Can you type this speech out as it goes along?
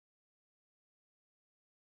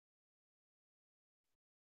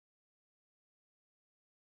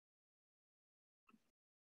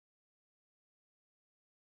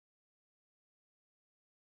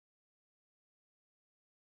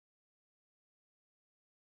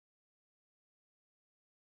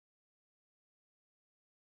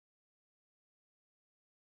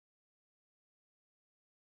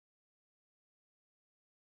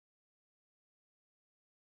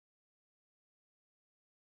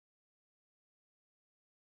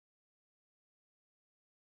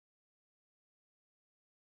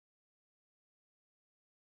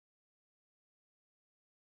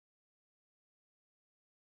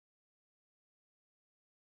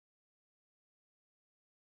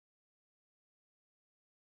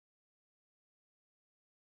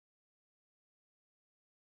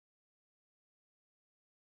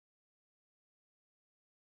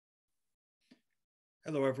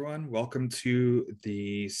Hello, everyone. Welcome to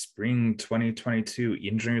the Spring 2022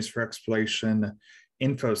 Engineers for Exploration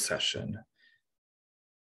info session.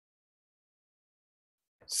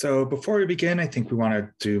 So before we begin, I think we want to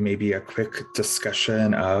do maybe a quick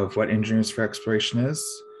discussion of what Engineers for Exploration is.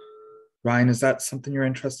 Ryan, is that something you're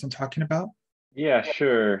interested in talking about? Yeah,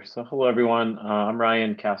 sure. So hello, everyone. I'm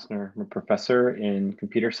Ryan Kastner. I'm a professor in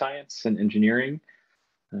computer science and engineering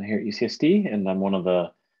here at UCSD, and I'm one of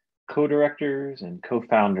the co-directors and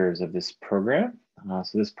co-founders of this program.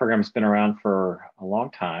 So this program has been around for a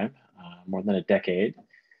long time, more than a decade.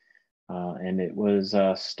 And it was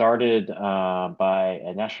started by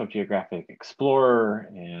a National Geographic explorer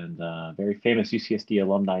and very famous UCSD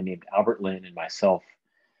alumni named Albert Lynn and myself.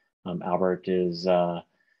 Albert is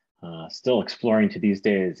still exploring to these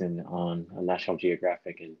days and on National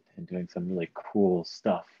Geographic and doing some really cool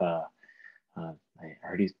stuff. I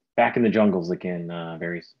heard he's back in the jungles again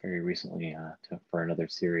very recently for another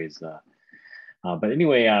series. But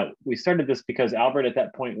anyway, we started this because Albert at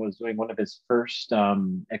that point was doing one of his first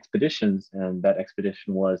expeditions, and that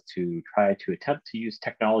expedition was to try to attempt to use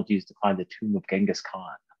technologies to find the tomb of Genghis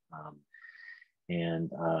Khan.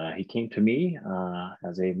 And he came to me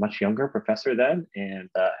as a much younger professor then and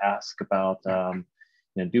asked about,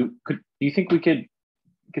 do you think we could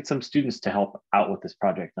get some students to help out with this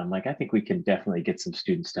project? And I'm like, I think we can definitely get some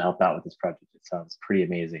students to help out with this project. It sounds pretty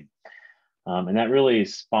amazing. And that really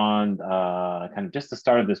spawned kind of just the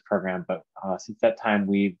start of this program. But since that time,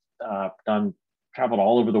 we've traveled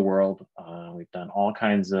all over the world. We've done all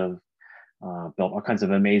kinds of built all kinds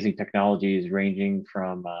of amazing technologies ranging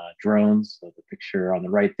from drones. So the picture on the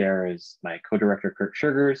right there is my co-director, Kurt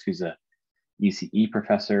Sugars, who's a UCE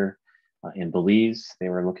professor in Belize. They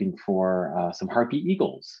were looking for some harpy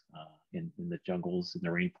eagles in the jungles in the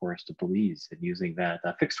rainforest of Belize and using that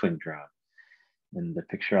fixed wing drone. And the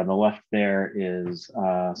picture on the left there is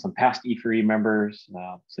some past E3 members,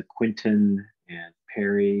 so Quinton and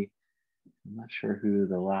Perry. I'm not sure who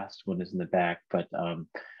the last one is in the back, but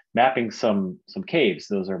mapping some caves.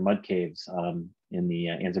 Those are mud caves in the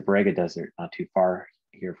Anza-Borrega Desert, not too far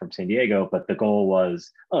here from San Diego. But the goal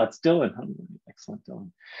was, that's Dylan. Excellent,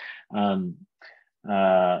 Dylan.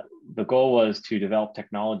 The goal was to develop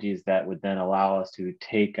technologies that would then allow us to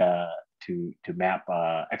take to map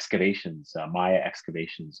excavations, Maya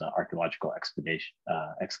excavations, archaeological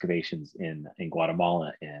excavations in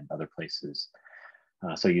Guatemala and other places.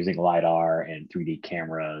 So using LiDAR and 3D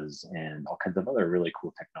cameras and all kinds of other really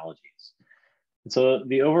cool technologies. And so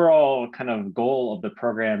the overall kind of goal of the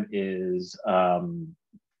program is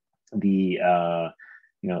the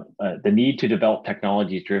need to develop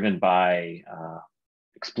technologies driven by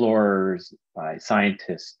explorers, by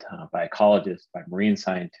scientists, by ecologists, by marine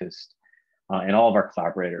scientists, and all of our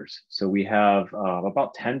collaborators. So we have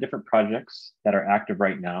about 10 different projects that are active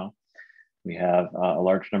right now. We have a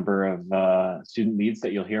large number of student leads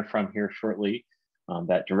that you'll hear from here shortly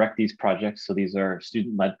that direct these projects. So these are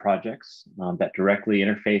student-led projects that directly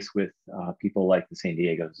interface with people like the San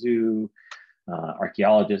Diego Zoo,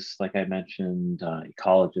 archaeologists, like I mentioned,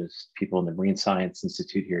 ecologists, people in the Marine Science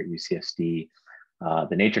Institute here at UCSD,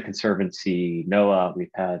 the Nature Conservancy, NOAA. We've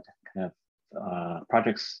had kind of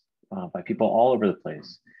projects by people all over the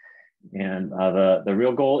place. And the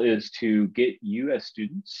real goal is to get you as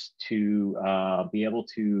students to be able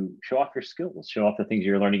to show off your skills, show off the things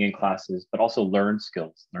you're learning in classes, but also learn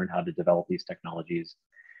skills, learn how to develop these technologies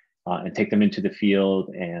and take them into the field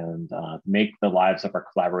and make the lives of our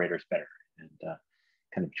collaborators better and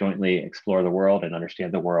kind of jointly explore the world and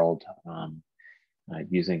understand the world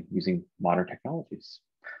using modern technologies.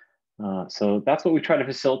 So that's what we try to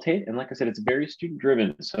facilitate. And like I said, it's very student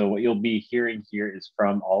driven. So what you'll be hearing here is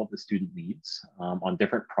from all of the student leads on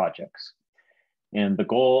different projects. And the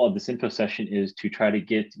goal of this info session is to try to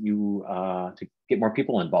get you to get more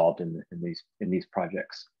people involved in these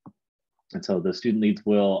projects. And so the student leads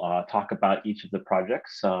will talk about each of the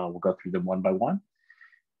projects. We'll go through them one by one.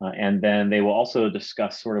 And then they will also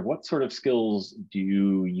discuss sort of what sort of skills do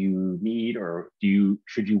you need or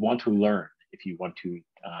should you want to learn if you want to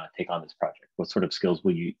take on this project. What sort of skills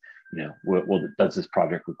will what does this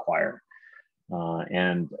project require?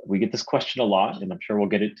 And we get this question a lot, and I'm sure we'll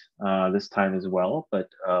get it this time as well. But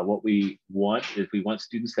what we want is we want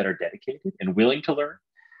students that are dedicated and willing to learn.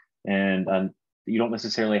 And you don't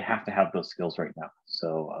necessarily have to have those skills right now.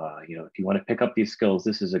 So, if you want to pick up these skills,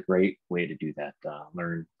 this is a great way to do that.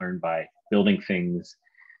 Learn by building things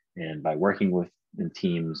and by working in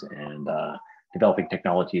teams and developing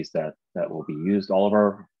technologies that will be used all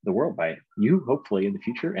over the world by you, hopefully in the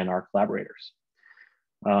future, and our collaborators.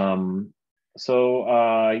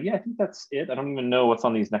 Yeah, I think that's it. I don't even know what's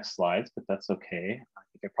on these next slides, but that's okay. I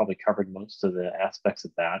think I probably covered most of the aspects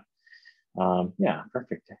of that. Yeah,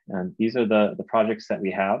 perfect. And these are the projects that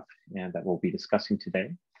we have and that we'll be discussing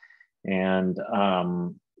today. And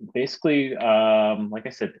basically, like I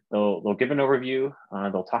said, they'll give an overview.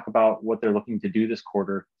 They'll talk about what they're looking to do this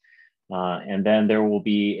quarter. And then there will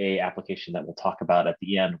be a application that we'll talk about at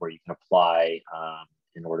the end where you can apply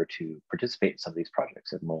in order to participate in some of these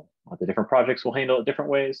projects. And the different projects will handle it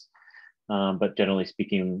different ways. But generally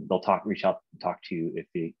speaking, they'll reach out and talk to you if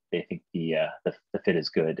they think the fit is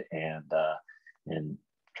good and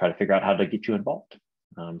try to figure out how to get you involved.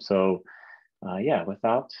 Yeah,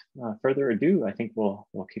 without further ado, I think we'll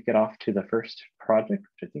kick it off to the first project,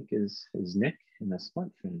 which I think is Nick in the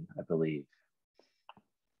Smartfin, I believe.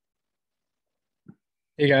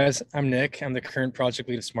 Hey guys, I'm Nick. I'm the current project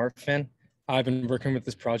lead of Smartfin. I've been working with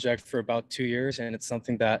this project for about 2 years, and it's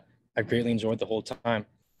something that I've greatly enjoyed the whole time.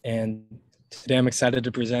 And today I'm excited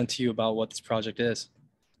to present to you about what this project is.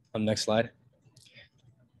 Next slide.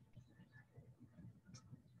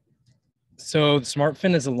 So the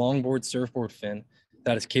Smartfin is a longboard surfboard fin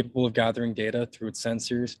that is capable of gathering data through its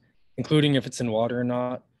sensors, including if it's in water or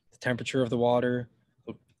not, the temperature of the water,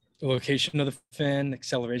 the location of the fin,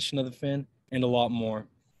 acceleration of the fin, and a lot more.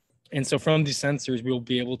 And so from these sensors, we will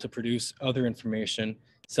be able to produce other information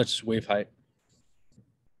such as wave height.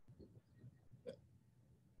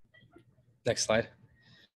 Next slide.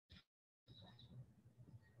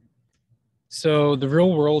 So the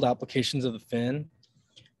real world applications of the fin.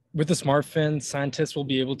 With the Smartfin, scientists will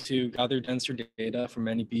be able to gather denser data from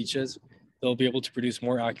many beaches. They'll be able to produce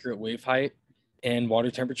more accurate wave height and water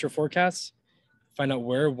temperature forecasts, find out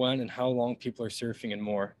where, when, and how long people are surfing, and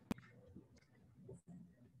more.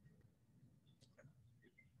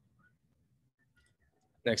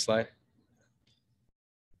 Next slide.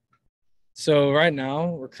 So right now,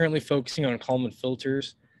 we're currently focusing on Kalman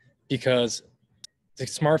filters because the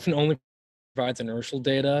Smartfin only provides inertial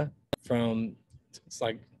data from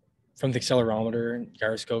the accelerometer,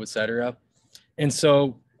 gyroscope, etc. And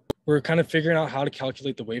so we're kind of figuring out how to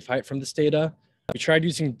calculate the wave height from this data. We tried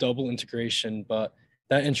using double integration, but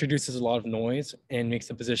that introduces a lot of noise and makes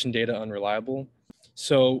the position data unreliable.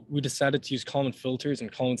 So we decided to use Kalman filters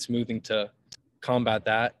and Kalman smoothing to combat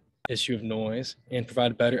that issue of noise and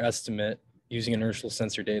provide a better estimate using inertial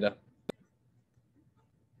sensor data.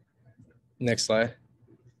 Next slide.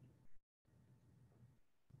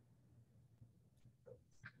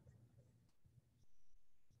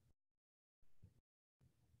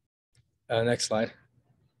 Next slide.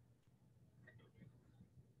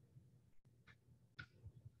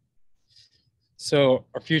 So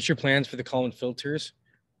our future plans for the Kalman filters.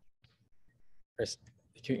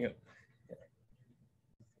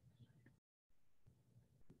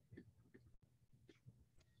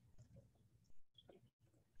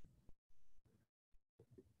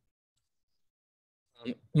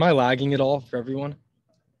 Am I lagging at all for everyone?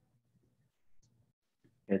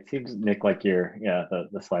 It seems, Nick, like the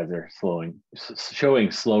slides are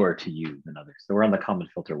showing slower to you than others. So we're on the common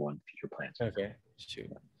filter one, future plans. Okay, shoot.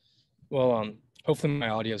 Well, hopefully my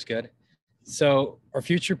audio is good. So our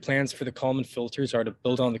future plans for the Kalman filters are to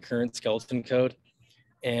build on the current skeleton code,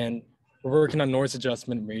 and we're working on noise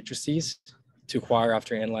adjustment matrices to acquire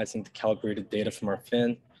after analyzing the calibrated data from our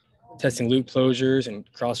fin, testing loop closures and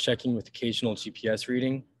cross-checking with occasional GPS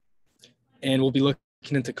reading. And we'll be looking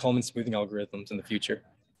into Kalman smoothing algorithms in the future.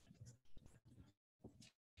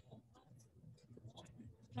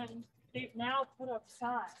 And they've now put up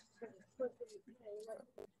signs.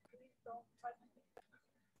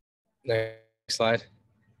 Next slide.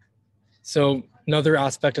 So another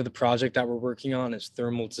aspect of the project that we're working on is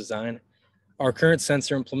thermal design. Our current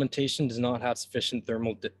sensor implementation does not have sufficient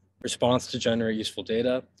thermal response to generate useful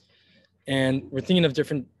data. And we're thinking of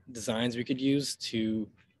different designs we could use to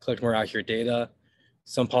collect more accurate data.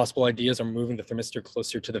 Some possible ideas are moving the thermistor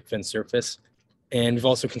closer to the fin surface. And we've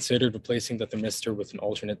also considered replacing the thermistor with an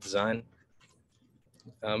alternate design.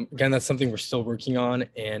 Again, that's something we're still working on,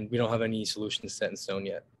 and we don't have any solutions set in stone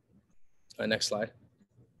yet. Next slide.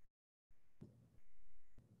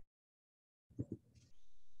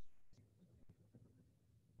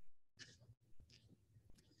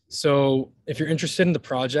 So if you're interested in the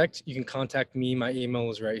project, you can contact me. My email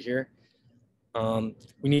is right here.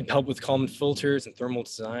 We need help with Kalman filters and thermal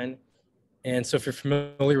design. And so if you're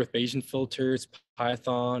familiar with Bayesian filters,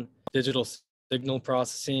 Python, digital signal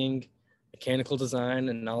processing, mechanical design,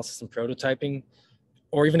 analysis, and prototyping,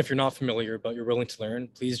 or even if you're not familiar but you're willing to learn,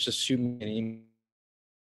 please just shoot me an email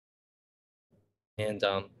and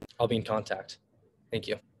I'll be in contact. Thank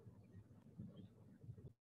you.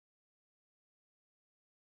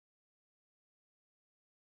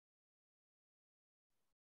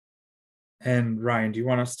 And Ryan, do you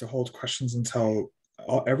want us to hold questions until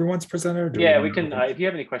everyone's presented? Or do we Yeah, want we to can. open- If you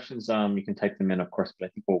have any questions, you can type them in, of course. But I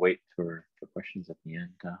think we'll wait for questions at the end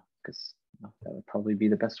because that would probably be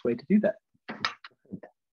the best way to do that. Looks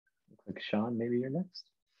like Sean, maybe you're next.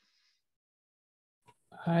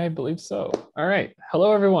 I believe so. All right.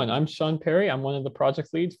 Hello, everyone. I'm Sean Perry. I'm one of the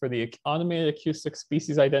project leads for the Automated Acoustic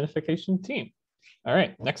Species Identification team. All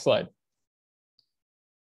right, next slide.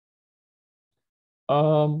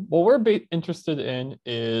 What we're interested in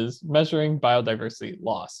is measuring biodiversity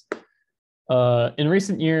loss. In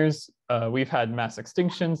recent years, we've had mass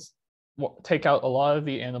extinctions take out a lot of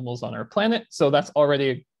the animals on our planet. So that's already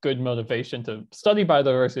a good motivation to study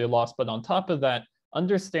biodiversity loss. But on top of that,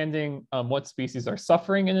 understanding what species are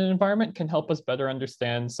suffering in an environment can help us better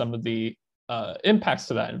understand some of the impacts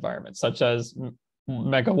to that environment, such as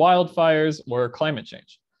mega wildfires or climate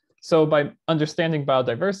change. So by understanding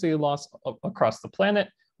biodiversity loss across the planet,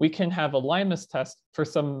 we can have a litmus test for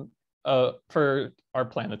for our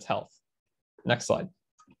planet's health. Next slide.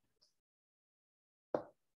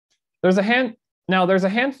 There's a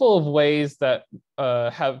handful of ways that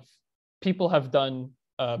people have done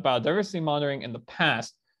biodiversity monitoring in the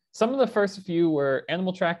past. Some of the first few were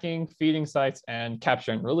animal tracking, feeding sites, and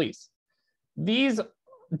capture and release. These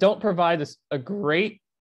don't provide a great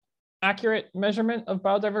accurate measurement of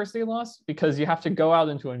biodiversity loss because you have to go out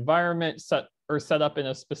into an environment set up in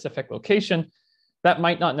a specific location that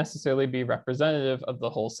might not necessarily be representative of the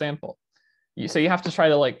whole sample. So you have to try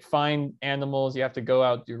to find animals, you have to go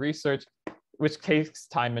out, do research, which takes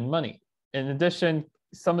time and money. In addition,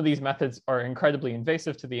 some of these methods are incredibly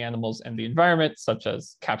invasive to the animals and the environment, such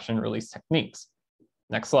as capture and release techniques.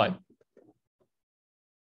 Next slide.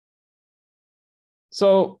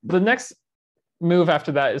 So the next move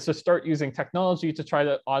after that is to start using technology to try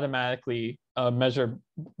to automatically measure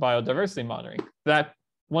biodiversity monitoring.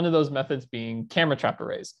 One of those methods being camera trap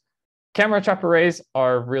arrays. Camera trap arrays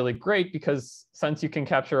are really great because since you can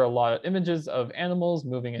capture a lot of images of animals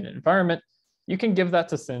moving in an environment, you can give that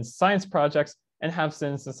to science projects and have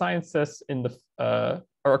citizen scientists or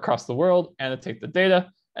across the world annotate the data,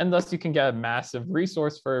 and thus you can get a massive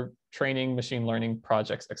resource for training machine learning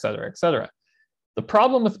projects, et cetera, et cetera. The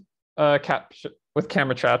problem with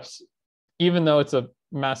camera traps, even though it's a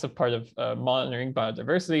massive part of monitoring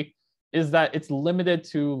biodiversity, is that it's limited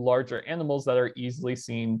to larger animals that are easily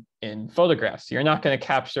seen in photographs. You're not going to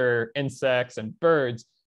capture insects and birds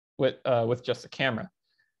with just a camera,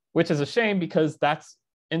 which is a shame because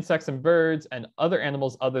insects and birds and other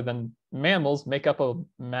animals other than mammals make up a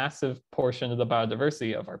massive portion of the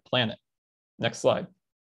biodiversity of our planet. Next slide.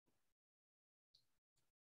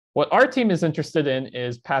 What our team is interested in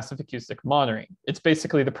is passive acoustic monitoring. It's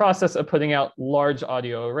basically the process of putting out large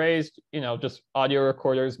audio arrays, just audio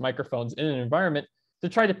recorders, microphones in an environment to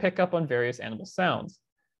try to pick up on various animal sounds.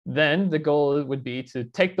 Then the goal would be to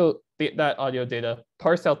take that audio data,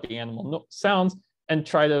 parse out the animal sounds, and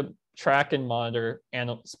try to track and monitor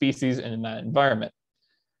animal species in that environment.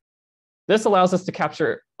 This allows us to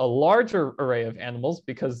capture a larger array of animals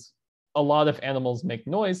because a lot of animals make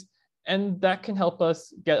noise, and that can help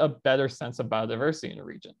us get a better sense of biodiversity in a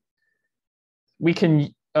region. We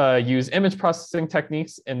can use image processing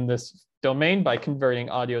techniques in this domain by converting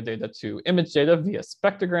audio data to image data via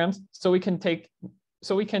spectrograms, so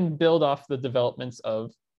we can build off the developments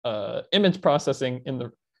of image processing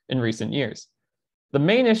in recent years. The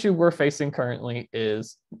main issue we're facing currently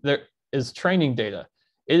is training data.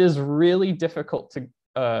 It is really difficult to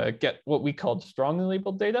get what we call strongly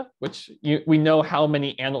labeled data, which we know how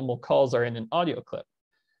many animal calls are in an audio clip.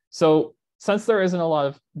 So since there isn't a lot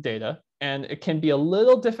of data, and it can be a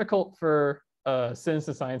little difficult for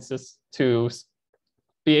citizen scientists to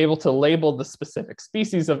be able to label the specific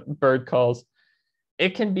species of bird calls,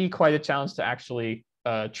 it can be quite a challenge to actually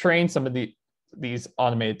train some of these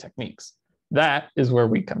automated techniques. That is where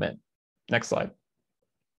we come in. Next slide.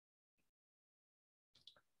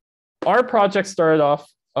 Our project started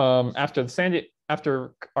off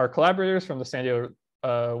after our collaborators from the San Diego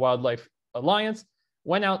Wildlife Alliance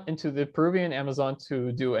went out into the Peruvian Amazon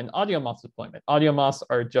to do an audio moss deployment. Audio moss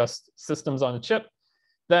are just systems on a chip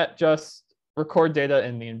that just record data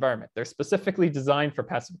in the environment. They're specifically designed for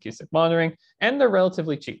passive acoustic monitoring, and they're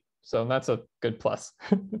relatively cheap. So that's a good plus.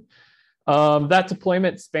 That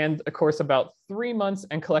deployment spanned a course about 3 months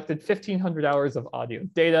and collected 1,500 hours of audio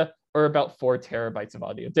data, or about 4 terabytes of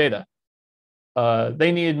audio data.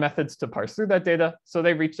 They needed methods to parse through that data, so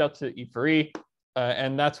they reached out to E4E,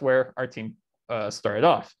 and that's where our team started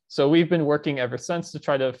off. So we've been working ever since to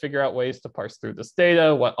try to figure out ways to parse through this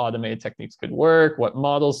data, what automated techniques could work, what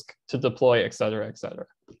models to deploy, et cetera, et cetera.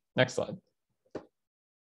 Next slide.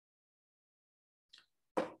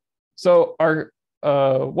 So our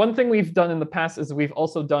one thing we've done in the past is we've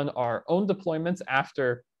also done our own deployments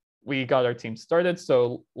after we got our team started.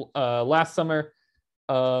 So last summer,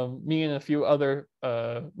 me and a few other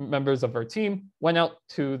members of our team went out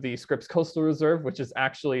to the Scripps Coastal Reserve, which is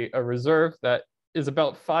actually a reserve that is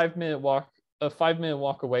about a 5-minute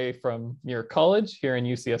walk away from Muir College here in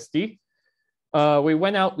UCSD. We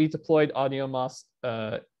went out, we deployed audio moss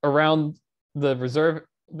around the reserve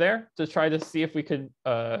there to try to see if we could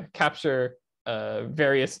capture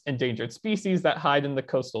various endangered species that hide in the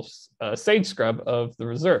coastal sage scrub of the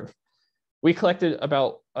reserve. We collected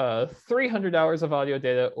about 300 hours of audio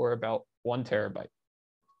data, or about 1 terabyte.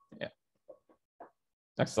 Yeah.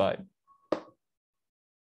 Next slide.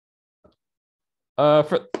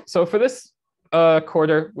 So for this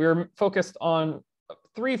quarter, we're focused on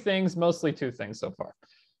 3 things, mostly 2 things so far.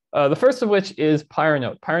 The first of which is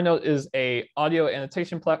PyroNote. PyroNote is an audio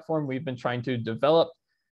annotation platform we've been trying to develop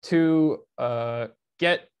to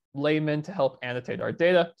get laymen to help annotate our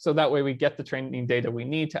data, so that way we get the training data we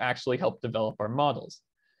need to actually help develop our models.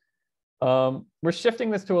 We're shifting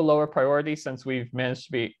this to a lower priority since we've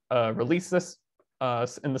managed to release this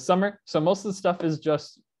in the summer. So most of the stuff is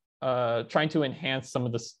just trying to enhance some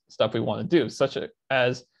of the stuff we want to do, such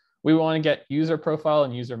as we want to get user profile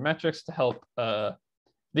and user metrics to help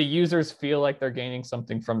the users feel like they're gaining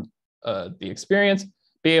something from the experience,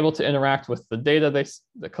 be able to interact with the data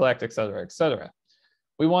they collect, et cetera, et cetera.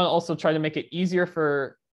 We want to also try to make it easier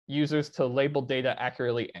for users to label data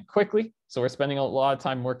accurately and quickly. So we're spending a lot of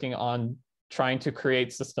time working on trying to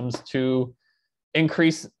create systems to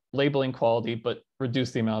increase labeling quality, but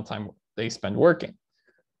reduce the amount of time they spend working.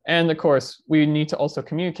 And of course, we need to also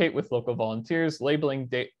communicate with local volunteers, labeling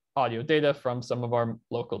audio data from some of our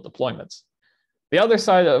local deployments. The other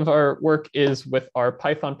side of our work is with our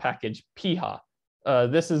Python package, Piha.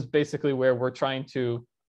 This is basically where we're trying to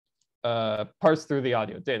parse through the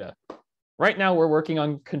audio data. Right now, we're working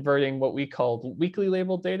on converting what we call weakly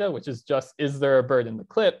labeled data, which is just, is there a bird in the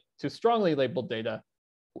clip, to strongly labeled data.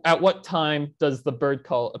 At what time does the bird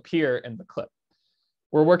call appear in the clip?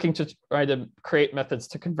 We're working to try to create methods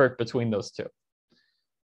to convert between those 2.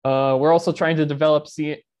 We're also trying to develop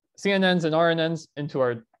CNNs and RNNs into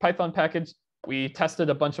our Python package. We tested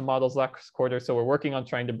a bunch of models last quarter, so we're working on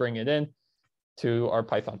trying to bring it in to our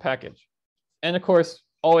Python package. And of course,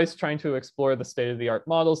 always trying to explore the state-of-the-art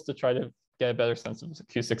models to try to get a better sense of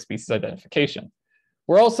acoustic species identification.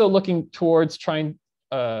 We're also looking towards trying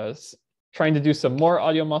to do some more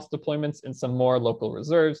audio moss deployments in some more local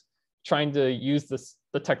reserves, trying to use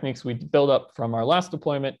the techniques we built up from our last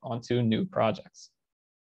deployment onto new projects.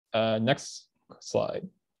 Next slide.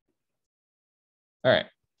 All right.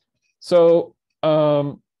 So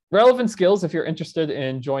relevant skills, if you're interested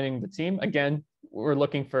in joining the team, again, we're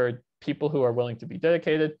looking for people who are willing to be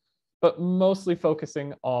dedicated, but mostly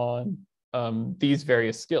focusing on these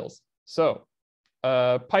various skills. So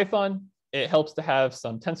Python, it helps to have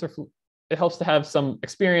some TensorFlow, it helps to have some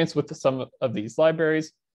experience with some of these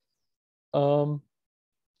libraries. The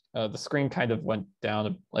screen kind of went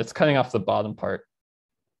down. It's cutting off the bottom part.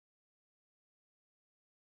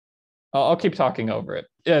 I'll keep talking over it.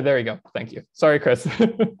 Yeah, there you go. Thank you. Sorry, Chris.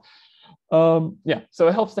 Yeah, so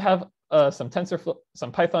it helps to have some TensorFlow,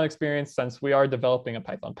 some Python experience, since we are developing a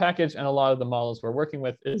Python package and a lot of the models we're working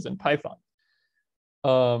with is in Python.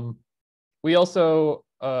 It also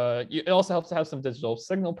helps to have some digital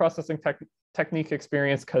signal processing technique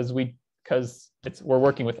experience, because we're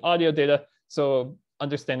working with audio data. So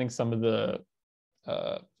understanding some of the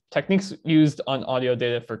techniques used on audio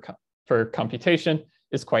data for computation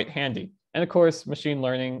is quite handy. And of course, machine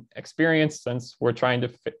learning experience, since we're trying to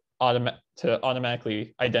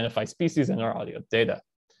automatically identify species in our audio data.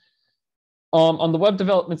 On the web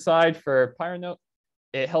development side for PyroNote,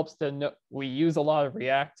 it helps to know we use a lot of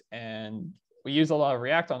React, and we use a lot of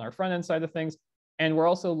React on our front end side of things. And we're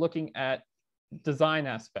also looking at design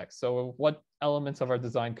aspects. So what elements of our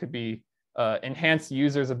design could be enhance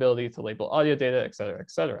users' ability to label audio data, et cetera,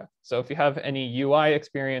 et cetera. So if you have any UI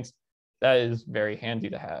experience, that is very handy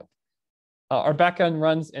to have. Our backend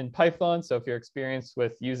runs in Python. So if you're experienced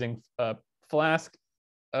with using Flask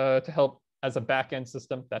to help as a backend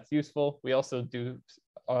system, that's useful. We also do,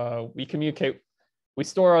 we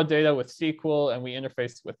store our data with SQL, and we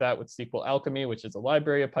interface with that with SQL Alchemy, which is a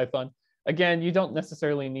library of Python. Again, you don't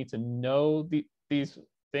necessarily need to know these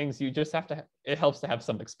things. You just have to, it helps to have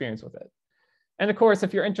some experience with it. And of course,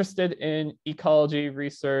 if you're interested in ecology,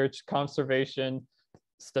 research, conservation,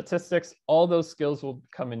 statistics, all those skills will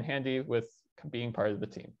come in handy with being part of the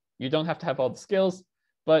team. You don't have to have all the skills,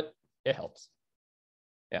 but it helps.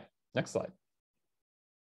 Yeah, next slide.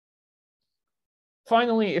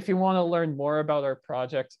 Finally, if you want to learn more about our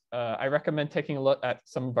project, I recommend taking a look at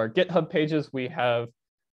some of our GitHub pages. We have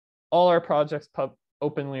all our projects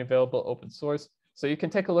openly available, open source. So you can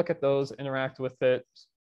take a look at those, interact with it,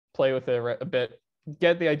 play with it a bit,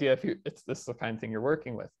 get the idea if it's this the kind of thing you're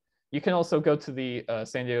working with. You can also go to the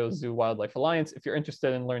San Diego Zoo Wildlife Alliance if you're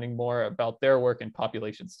interested in learning more about their work in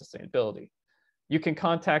population sustainability. You can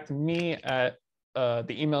contact me at the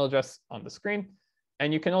email address on the screen.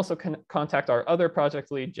 And you can also contact our other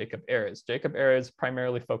project lead, Jacob Ayres. Jacob Ayres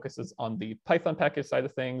primarily focuses on the Python package side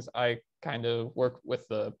of things. I kind of work with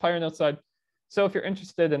the PyroNote side. So if you're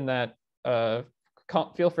interested in that,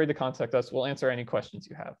 feel free to contact us. We'll answer any questions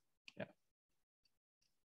you have.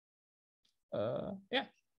 Yeah.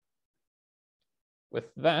 With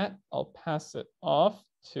that, I'll pass it off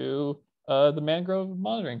to the Mangrove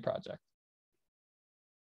Monitoring project.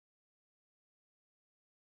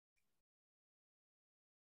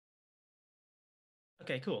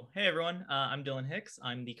 Okay, cool. Hey, everyone. I'm Dylan Hicks.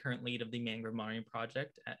 I'm the current lead of the Mangrove Monitoring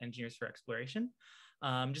Project at Engineers for Exploration.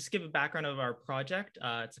 Just to give a background of our project,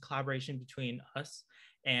 it's a collaboration between us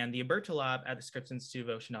and the Aberto Lab at the Scripps Institute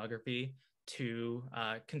of Oceanography to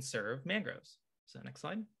conserve mangroves. So next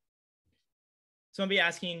slide. So I'll be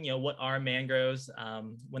asking, what are mangroves?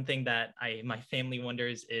 One thing that my family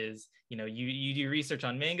wonders is, you do research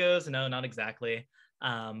on mangroves? No, not exactly.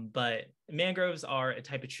 But mangroves are a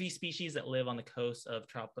type of tree species that live on the coast of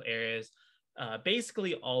tropical areas,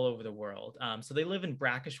 basically all over the world. So they live in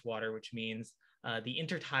brackish water, which means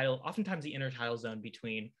oftentimes the intertidal zone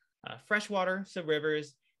between freshwater, so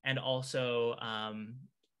rivers, and also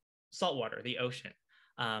saltwater, the ocean.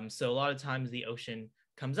 So a lot of times the ocean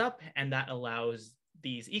comes up, and that allows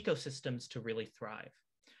these ecosystems to really thrive.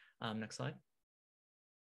 Next slide.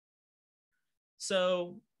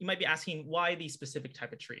 So you might be asking, why these specific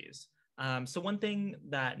type of trees? So one thing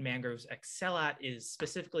that mangroves excel at is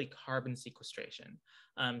specifically carbon sequestration.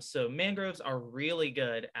 So mangroves are really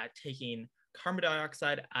good at taking carbon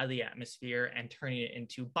dioxide out of the atmosphere and turning it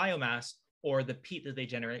into biomass, or the peat that they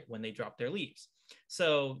generate when they drop their leaves.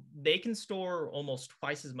 So they can store almost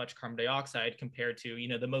twice as much carbon dioxide compared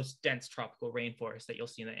to the most dense tropical rainforest that you'll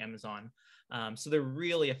see in the Amazon. So they're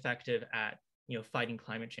really effective at fighting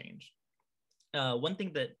climate change. One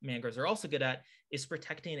thing that mangroves are also good at is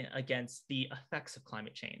protecting it against the effects of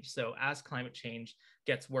climate change. So as climate change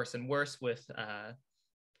gets worse and worse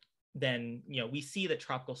then we see that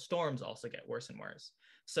tropical storms also get worse and worse.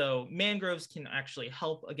 So mangroves can actually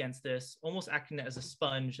help against this, almost acting as a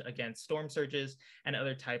sponge against storm surges and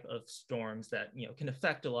other type of storms that can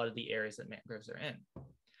affect a lot of the areas that mangroves are in.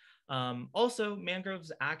 Also,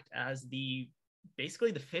 mangroves act as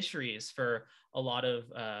basically the fisheries for a lot of,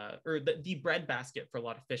 or the breadbasket for a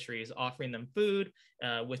lot of fisheries, offering them food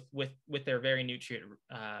with their very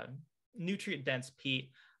nutrient dense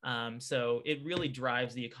peat. So it really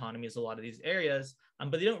drives the economies of a lot of these areas,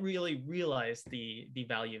 but they don't really realize the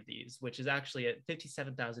value of these, which is actually at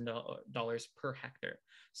 $57,000 per hectare.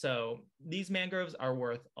 So these mangroves are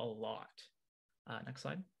worth a lot. Next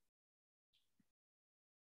slide.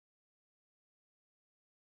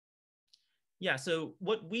 Yeah, so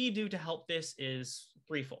what we do to help this is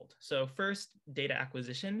threefold. So first, data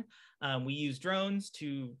acquisition. We use drones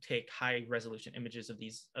to take high resolution images of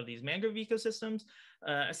these mangrove ecosystems,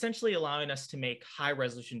 essentially allowing us to make high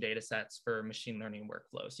resolution data sets for machine learning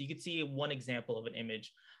workflows. So you can see one example of an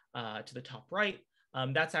image to the top right.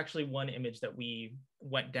 That's actually one image that we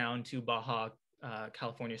went down to Baja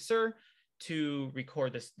California Sur to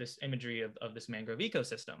record this imagery of this mangrove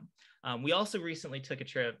ecosystem. We also recently took a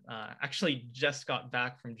trip, actually just got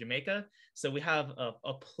back from Jamaica. So we have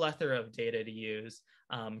a plethora of data to use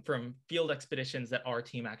from field expeditions that our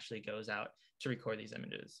team actually goes out to record these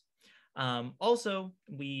images. Also,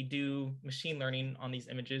 we do machine learning on these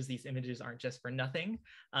images. These images aren't just for nothing.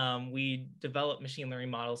 We develop machine learning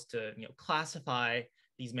models to classify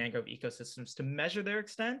these mangrove ecosystems to measure their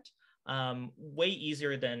extent, way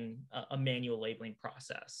easier than a manual labeling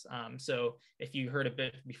process. So if you heard a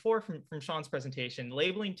bit before from Sean's presentation,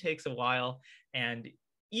 labeling takes a while, and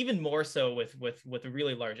even more so with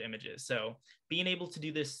really large images. So being able to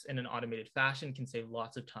do this in an automated fashion can save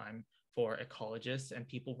lots of time for ecologists and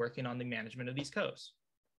people working on the management of these coasts.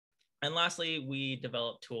 And lastly, we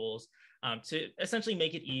develop tools to essentially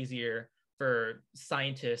make it easier for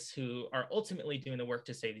scientists who are ultimately doing the work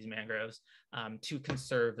to save these mangroves to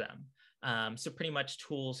conserve them. So pretty much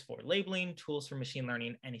tools for labeling, tools for machine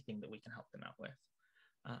learning, anything that we can help them out with.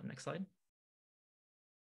 Next slide.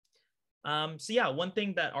 So yeah, one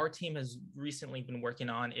thing that our team has recently been working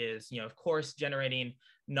on is, of course, generating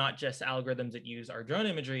not just algorithms that use our drone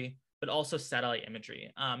imagery, but also satellite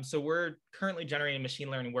imagery. So we're currently generating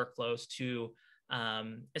machine learning workflows to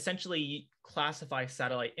essentially classify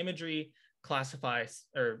satellite imagery,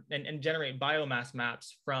 and generate biomass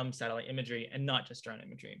maps from satellite imagery and not just drone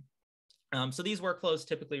imagery. So these workflows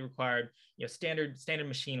typically required standard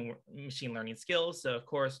machine learning skills. So of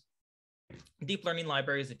course, deep learning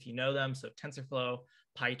libraries, if you know them, so TensorFlow,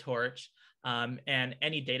 PyTorch, and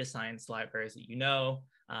any data science libraries that you know,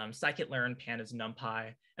 scikit-learn, pandas,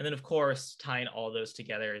 NumPy, and then of course tying all those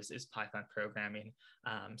together is Python programming.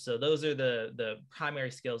 So those are the primary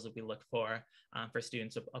skills that we look for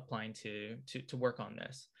students applying to work on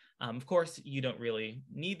this. Of course, you don't really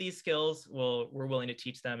need these skills. We're willing to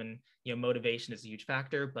teach them, and motivation is a huge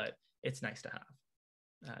factor, but it's nice to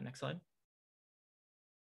have. Next slide.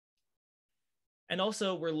 And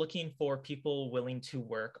also, we're looking for people willing to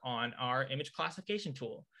work on our image classification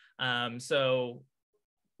tool. So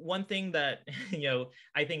one thing that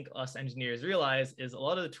I think us engineers realize is a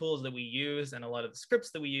lot of the tools that we use and a lot of the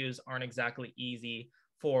scripts that we use aren't exactly easy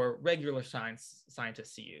for regular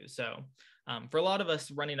scientists to use. So for a lot of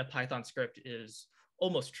us, running a Python script is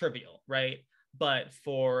almost trivial, right? But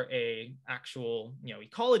for a actual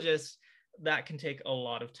ecologist, that can take a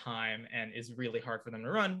lot of time and is really hard for them to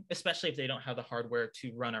run, especially if they don't have the hardware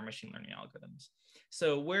to run our machine learning algorithms.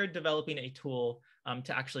 So we're developing a tool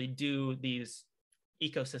to actually do these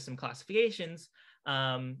ecosystem classifications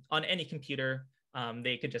on any computer.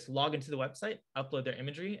 They could just log into the website, upload their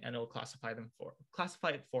imagery, and it'll classify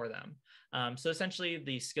it for them. So essentially,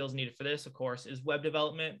 the skills needed for this, of course, is web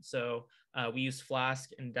development. So we use Flask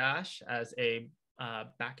and Dash as a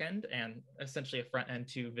backend and essentially a front end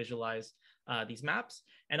to visualize these maps.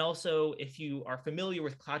 And also, if you are familiar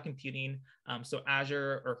with cloud computing, so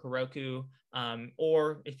Azure or Heroku,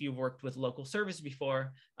 or if you've worked with local service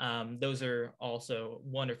before, those are also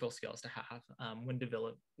wonderful skills to have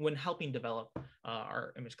when helping develop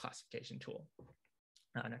our image classification tool.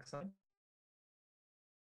 Next slide.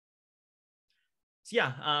 So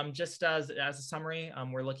yeah, just as a summary,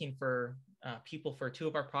 we're looking for people for two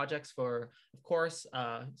of our projects for, of course,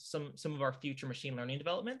 some of our future machine learning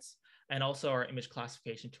developments, and also our image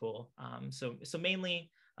classification tool. So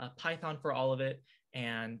mainly Python for all of it.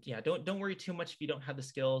 And yeah, don't worry too much if you don't have the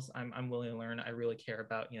skills. I'm willing to learn. I really care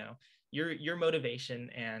about your motivation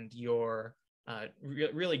and your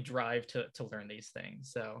really drive to learn these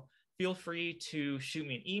things. So feel free to shoot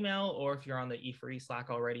me an email, or if you're on the E4E Slack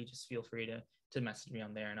already, just feel free to message me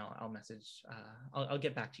on there, and I'll message. I'll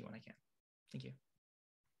get back to you when I can. Thank you.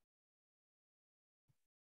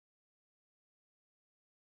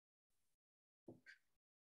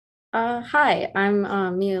 Hi,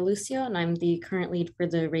 I'm Mia Lucio, and I'm the current lead for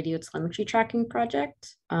the radio telemetry tracking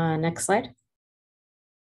project. Next slide.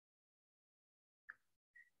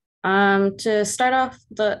 To start off,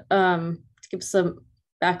 to give some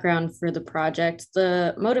background for the project,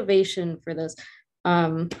 the motivation for this.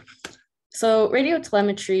 So radio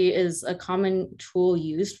telemetry is a common tool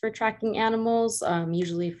used for tracking animals,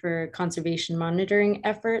 usually for conservation monitoring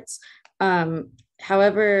efforts.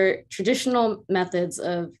 However, traditional methods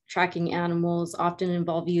of tracking animals often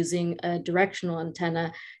involve using a directional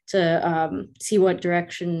antenna to see what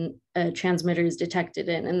direction a transmitter is detected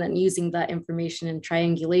in, and then using that information in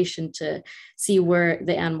triangulation to see where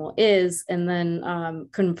the animal is, and then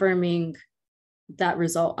confirming that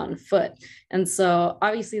result on foot. And so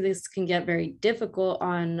obviously this can get very difficult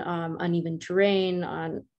on uneven terrain,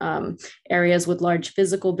 on areas with large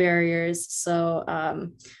physical barriers.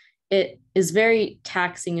 So it is very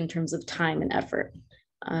taxing in terms of time and effort.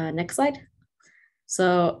 Next slide.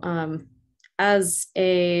 So as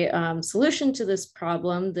a solution to this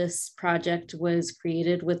problem, this project was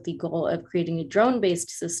created with the goal of creating a drone-based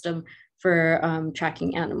system for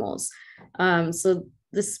tracking animals. So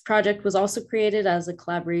this project was also created as a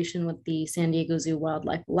collaboration with the San Diego Zoo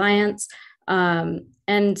Wildlife Alliance.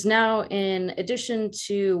 And now, in addition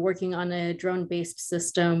to working on a drone-based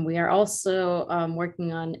system, we are also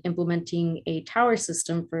working on implementing a tower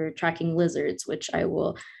system for tracking lizards, which I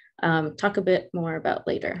will talk a bit more about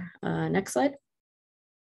later. Next slide.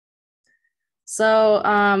 So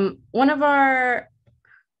one of our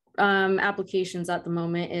applications at the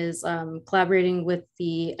moment is collaborating with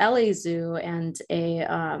the LA Zoo and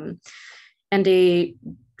a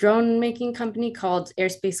drone making company called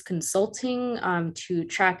Airspace Consulting to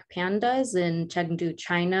track pandas in Chengdu,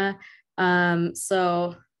 China.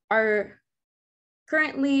 So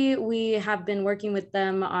currently we have been working with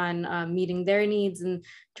them on meeting their needs in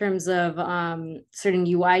terms of certain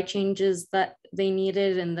UI changes that they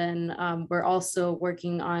needed. And then we're also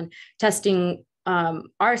working on testing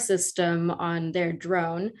our system on their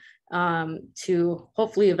drone. to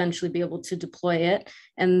hopefully eventually be able to deploy it.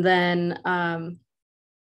 And then,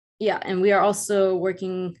 yeah, and we are also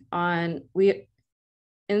working on,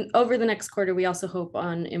 and over the next quarter, we also hope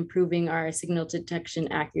on improving our signal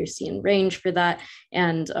detection accuracy and range for that.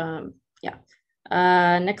 And yeah,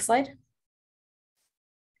 next slide.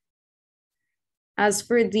 As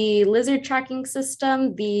for the lizard tracking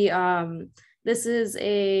system, this is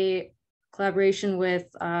a collaboration with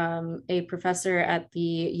a professor at the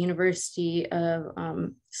University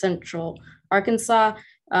of Central Arkansas.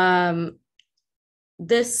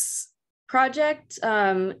 This project,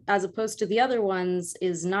 as opposed to the other ones,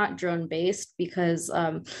 is not drone-based because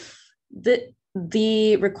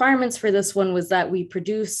the requirements for this one was that we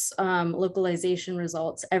produce localization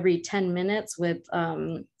results every 10 minutes with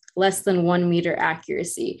less than 1 meter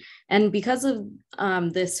accuracy. And because of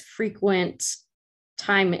this frequent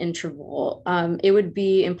time interval, it would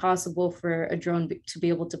be impossible for a drone to be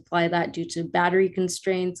able to apply that due to battery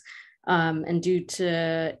constraints and due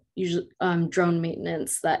to usually drone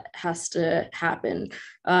maintenance that has to happen.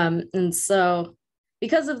 And so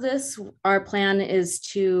because of this, our plan is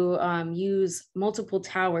to use multiple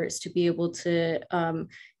towers to be able to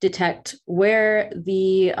detect where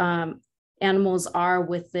the animals are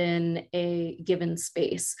within a given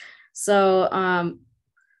space. So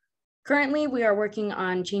currently, we are working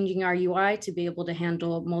on changing our UI to be able to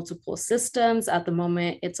handle multiple systems. At the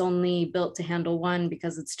moment, it's only built to handle one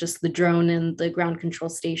because it's just the drone and the ground control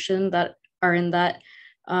station that are in that,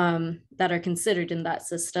 that are considered in that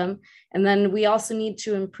system. And then we also need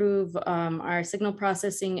to improve our signal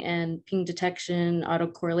processing and ping detection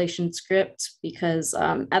autocorrelation script because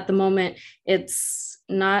at the moment, it's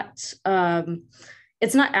not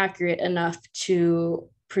accurate enough to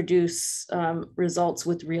produce results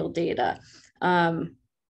with real data. And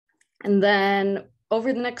then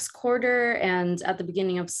over the next quarter and at the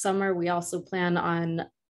beginning of summer, we also plan on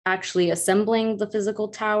actually assembling the physical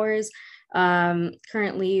towers.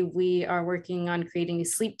 Currently, we are working on creating a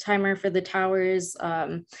sleep timer for the towers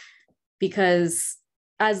because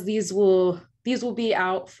as these will be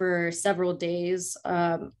out for several days.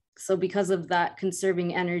 So because of that,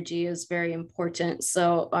 conserving energy is very important.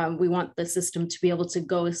 So we want the system to be able to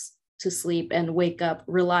go to sleep and wake up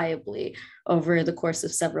reliably over the course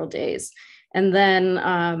of several days. And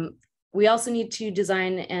then we also need to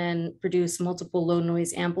design and produce multiple low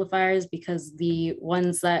noise amplifiers because the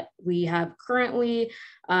ones that we have currently,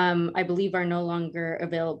 I believe, are no longer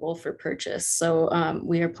available for purchase. So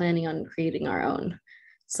we are planning on creating our own.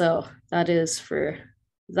 So that is for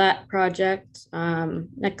that project.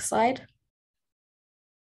 Next slide.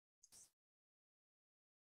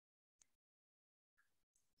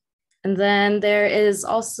 And then there is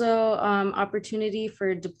also opportunity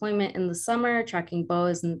for deployment in the summer, tracking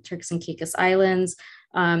boas in the Turks and Caicos Islands.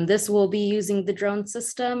 This will be using the drone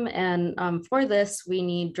system. And for this, we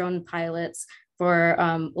need drone pilots for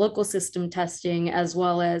local system testing, as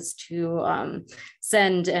well as to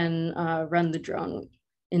send and run the drone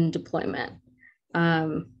in deployment.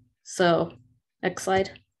 So next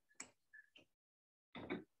slide.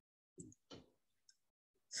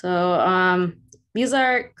 So these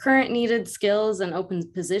are current needed skills and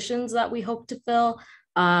open positions that we hope to fill.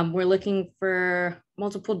 We're looking for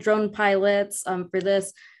multiple drone pilots. For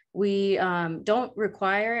this, we don't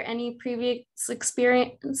require any previous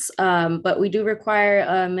experience, but we do require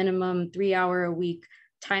a minimum 3 hour a week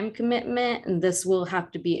time commitment, and this will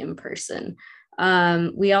have to be in person.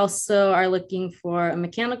 We also are looking for a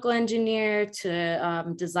mechanical engineer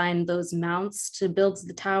to design those mounts to build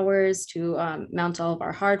the towers, to mount all of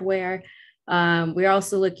our hardware. We're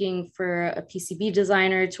also looking for a PCB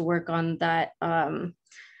designer to work on that,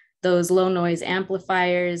 those low noise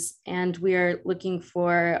amplifiers. And we are looking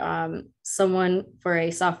for someone for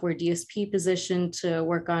a software DSP position to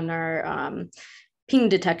work on our ping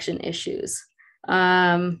detection issues.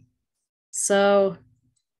 So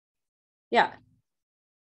yeah.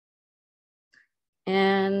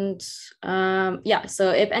 And yeah,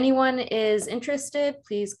 so if anyone is interested,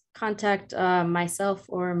 please contact myself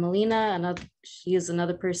or Melina. She is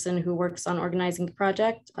another person who works on organizing the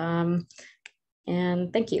project.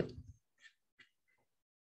 And thank you.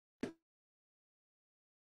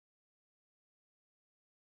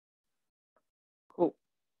 Cool.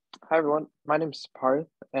 Hi, everyone. My name is Parth,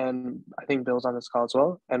 and I think Bill's on this call as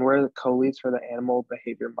well. And we're the co-leads for the animal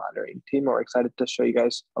behavior monitoring team. We're excited to show you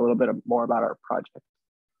guys a little bit more about our project.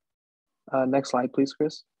 Next slide, please,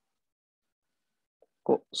 Chris.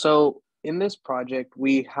 Cool. So in this project,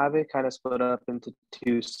 we have it kind of split up into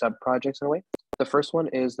two sub-projects in a way. The first one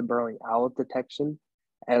is the burrowing owl detection,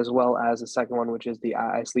 as well as the second one, which is the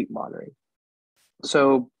eye sleep monitoring.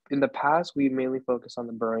 So in the past, we mainly focused on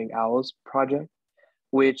the burrowing owls project,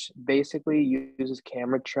 which basically uses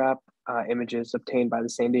camera trap images obtained by the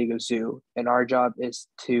San Diego Zoo. And our job is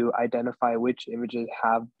to identify which images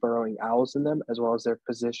have burrowing owls in them, as well as their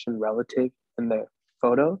position relative in the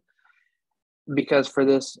photo. Because for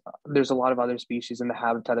this, there's a lot of other species in the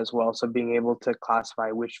habitat as well. So being able to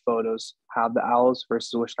classify which photos have the owls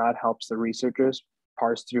versus which not helps the researchers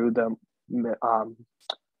parse through the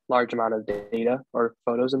large amount of data or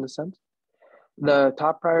photos in the sense. The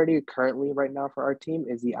top priority currently right now for our team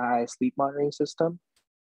is the II sleep monitoring system.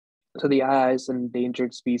 So the II is an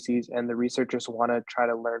endangered species and the researchers want to try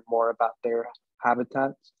to learn more about their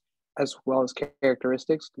habitats as well as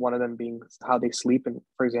characteristics, one of them being how they sleep and,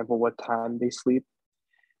 for example, what time they sleep.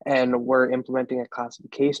 And we're implementing a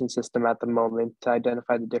classification system at the moment to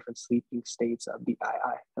identify the different sleeping states of the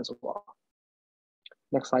II as well.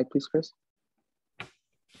 Next slide, please, Chris.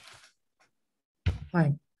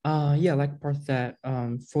 Hi. Yeah, like part that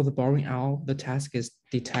for the burrowing owl, the task is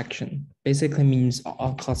detection. Basically means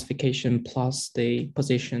classification plus the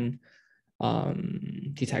position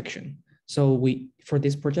detection. So for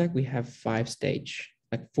this project, we have 5 stage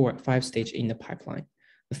in the pipeline.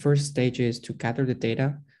 The first stage is to gather the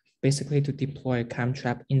data, basically to deploy a cam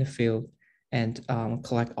trap in the field and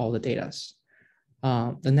collect all the data.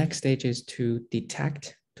 The next stage is to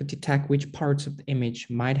detect which parts of the image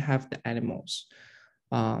might have the animals.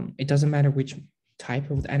 It doesn't matter which type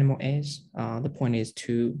of the animal is. The point is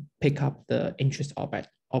to pick up the interest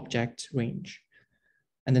object range.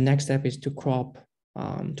 And the next step is to crop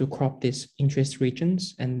these interest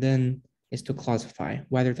regions, and then is to classify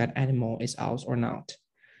whether that animal is ours or not.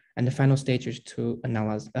 And the final stage is to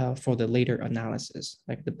analyze for the later analysis,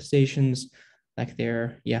 like the positions, like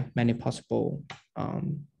their many possible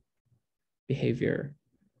behavior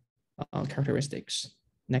characteristics.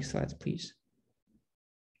 Next slide, please.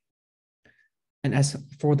 And as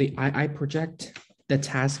for the II project, the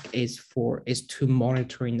task is to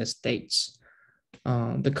monitoring the states.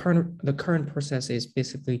 The current process is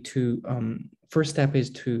basically to first step is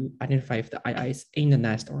to identify if the II is in the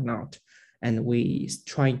nest or not, and we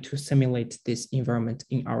try to simulate this environment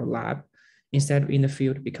in our lab instead of in the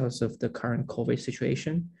field because of the current COVID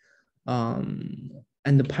situation. And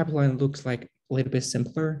the pipeline looks like a little bit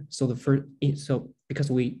simpler. So because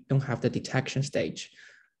we don't have the detection stage,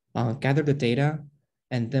 gather the data,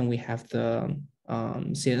 and then we have the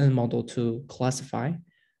CNN model to classify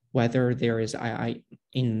whether there is II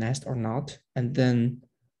in the nest or not, and then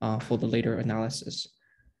for the later analysis.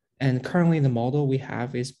 And currently the model we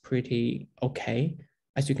have is pretty okay.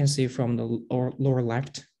 As you can see from the lower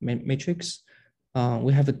left matrix,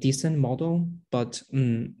 we have a decent model, but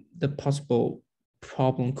the possible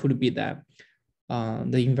problem could be that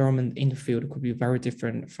the environment in the field could be very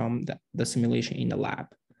different from the simulation in the lab.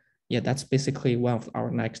 Yeah, that's basically one of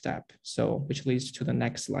our next step. So which leads to the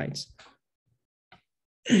next slides.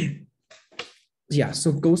 Yeah,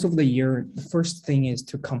 so goals of the year, the first thing is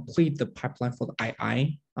to complete the pipeline for the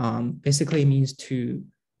II. Basically it means to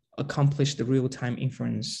accomplish the real-time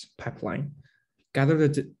inference pipeline, gather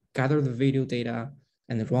the video data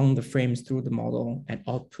and run the frames through the model and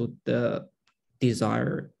output the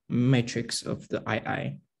desired matrix of the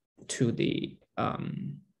II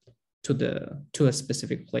to a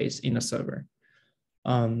specific place in a server.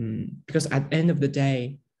 Because at the end of the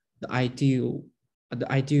day, the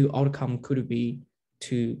ideal outcome could be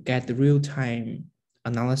to get the real-time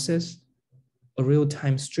analysis, a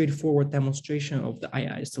real-time straightforward demonstration of the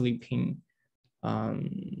II sleeping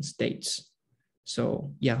states.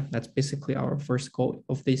 So yeah, that's basically our first goal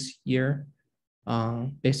of this year,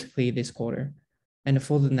 basically this quarter. And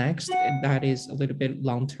for the next, that is a little bit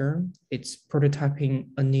long-term. It's prototyping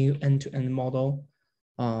a new end-to-end model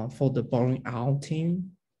for the burrowing owl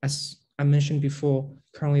team. As I mentioned before,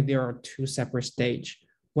 currently there are 2 separate stages,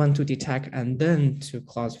 one to detect and then to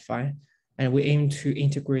classify. And we aim to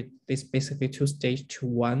integrate this basically 2 stages to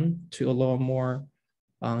one to allow more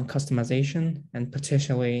customization and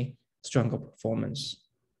potentially stronger performance.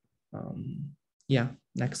 Yeah,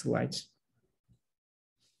 next slide.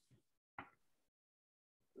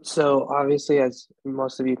 So obviously, as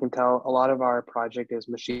most of you can tell, a lot of our project is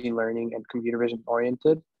machine learning and computer vision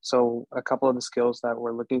oriented. So a couple of the skills that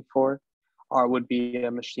we're looking for would be a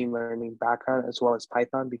machine learning background as well as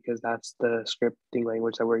Python, because that's the scripting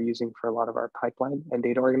language that we're using for a lot of our pipeline and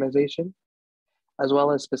data organization. As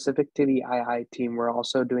well as specific to the II team, we're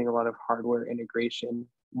also doing a lot of hardware integration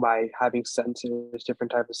by having sensors,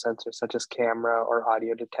 different types of sensors such as camera or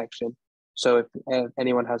audio detection. So if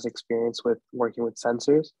anyone has experience with working with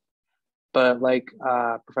sensors, but like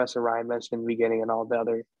Professor Ryan mentioned in the beginning and all the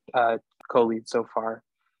other co-leads so far.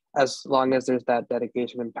 As long as there's that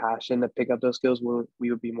dedication and passion to pick up those skills, we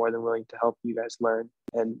would be more than willing to help you guys learn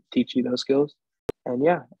and teach you those skills. And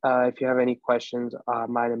yeah, if you have any questions,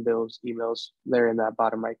 mine and Bill's emails, they're in that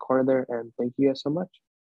bottom right corner there. And thank you guys so much.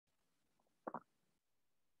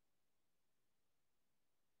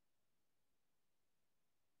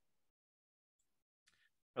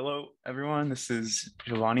 Hello, everyone. This is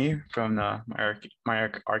Giovanni from my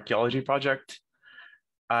archaeology project.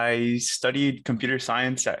 I studied computer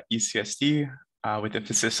science at UCSD with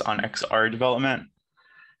emphasis on XR development.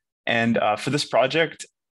 And for this project,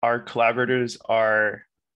 our collaborators are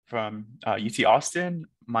from UT Austin,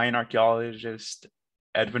 Mayan archaeologist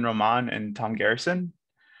Edwin Roman and Tom Garrison.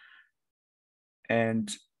 And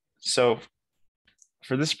so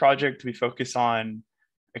for this project, we focus on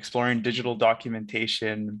exploring digital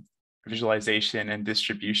documentation, visualization, and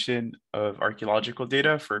distribution of archaeological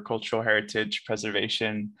data for cultural heritage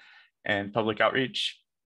preservation and public outreach.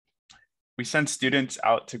 We send students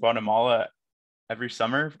out to Guatemala every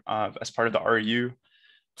summer as part of the RU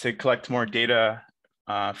to collect more data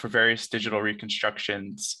for various digital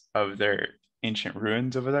reconstructions of their ancient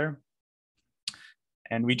ruins over there.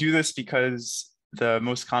 And we do this because the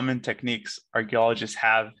most common techniques archaeologists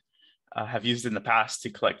have used in the past to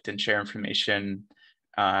collect and share information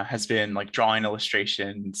has been like drawing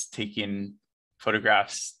illustrations, taking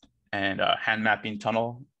photographs, and hand mapping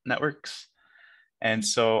tunnel networks. And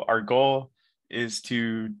so our goal is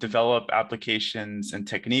to develop applications and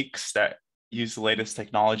techniques that use the latest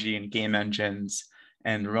technology and game engines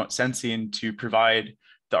and remote sensing to provide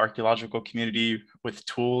the archaeological community with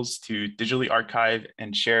tools to digitally archive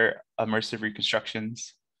and share immersive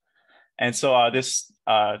reconstructions. And so this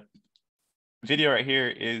video right here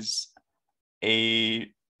is the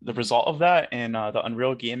result of that in the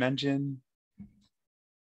Unreal game engine.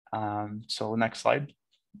 So next slide.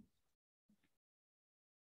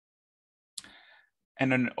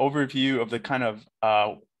 And an overview of the kind of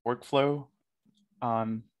workflow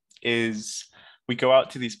is we go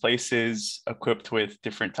out to these places equipped with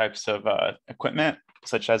different types of equipment,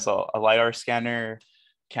 such as a LiDAR scanner,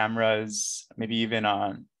 cameras, maybe even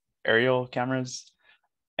aerial cameras.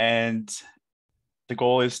 And the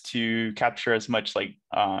goal is to capture as much like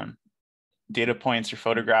data points or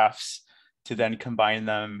photographs to then combine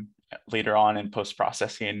them later on in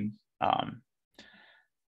post-processing.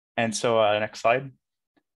 And so next slide.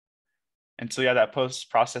 And so yeah, that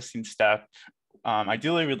post-processing step,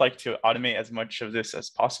 ideally we'd like to automate as much of this as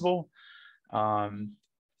possible. And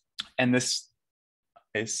this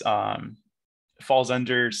is falls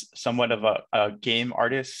under somewhat of a game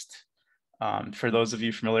artist. For those of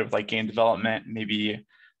you familiar with like game development, maybe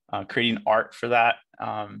creating art for that,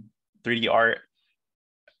 3D art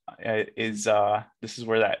is this is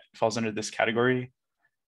where that falls under this category.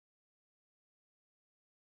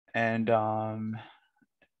 And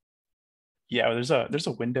yeah, there's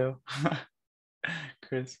a window,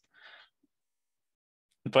 Chris.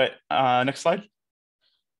 But next slide.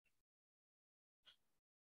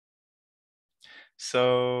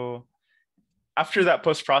 So after that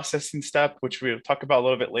post-processing step, which we'll talk about a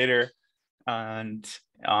little bit later, and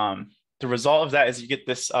the result of that is you get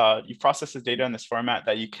this, you process the data in this format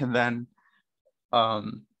that you can then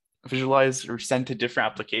visualize or send to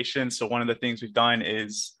different applications. So one of the things we've done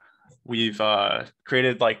is we've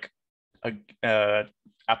created like a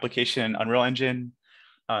application Unreal Engine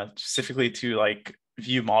specifically to like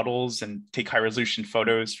view models and take high resolution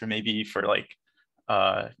photos for maybe for like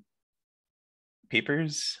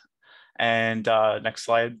papers. And next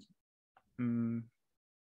slide.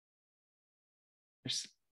 There's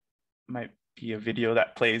might be a video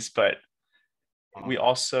that plays, but we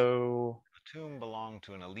also the tomb belonged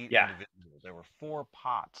to an elite individual. There were 4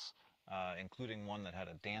 pots, including one that had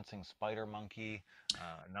a dancing spider monkey,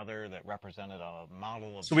 another that represented a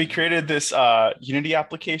model of. So we created this Unity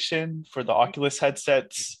application for the Oculus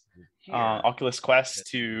headsets, Oculus Quest,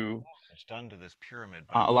 to done to this pyramid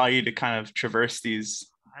allow you to kind of traverse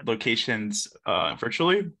these locations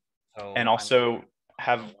virtually, and also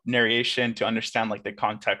have narration to understand like the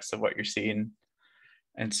context of what you're seeing.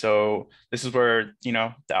 And so this is where, you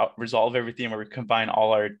know, the result of everything, where we combine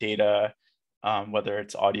all our data, whether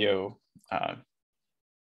it's audio,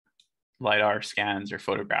 LiDAR scans, or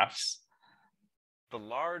photographs. The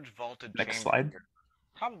large vaulted next slide.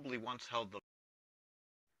 Probably once held the.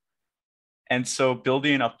 And so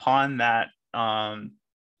building upon that,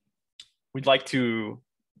 we'd like to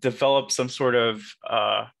develop some sort of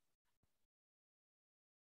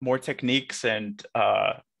more techniques and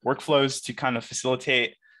workflows to kind of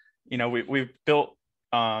facilitate, you know, we've built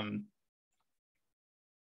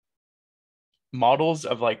models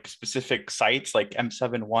of like specific sites like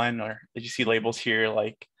M71, or did you see labels here,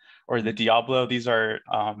 like, or the Diablo? These are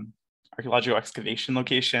archaeological excavation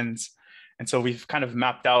locations. And so we've kind of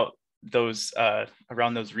mapped out those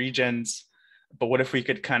around those regions. But what if we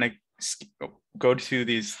could kind of go to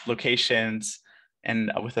these locations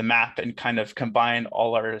and with a map and kind of combine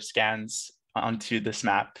all our scans onto this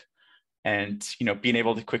map, and being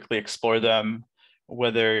able to quickly explore them,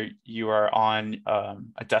 whether you are on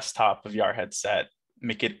a desktop, a VR headset,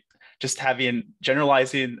 make it just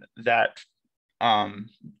generalizing that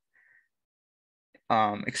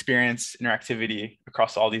experience interactivity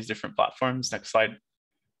across all these different platforms. Next slide.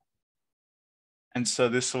 And so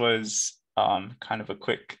this was kind of a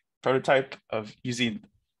quick prototype of using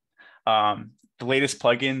the latest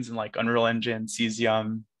plugins in like Unreal Engine,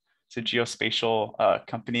 Cesium. It's a geospatial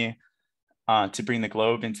company to bring the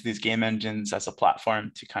globe into these game engines as a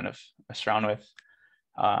platform to kind of mess around with.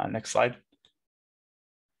 Next slide.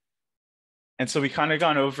 And so we kind of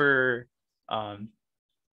gone over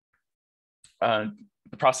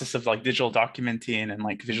the process of like digital documenting and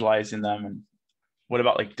like visualizing them. And what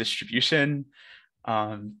about like distribution?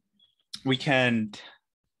 We can,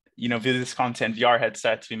 view this content VR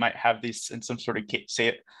headsets. We might have these in some sort of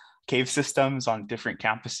cave systems on different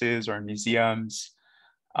campuses or museums.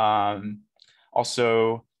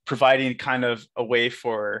 Also providing kind of a way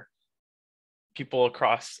for people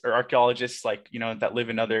across, or archaeologists like, that live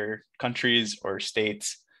in other countries or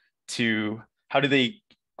states, to how do they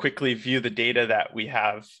quickly view the data that we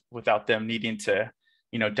have without them needing to,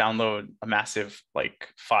 download a massive like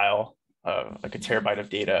file, like a terabyte of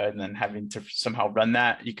data, and then having to somehow run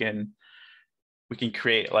that. We can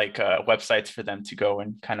create like websites for them to go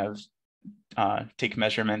and kind of take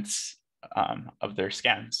measurements of their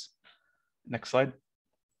scans. Next slide.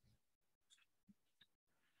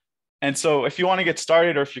 And so if you want to get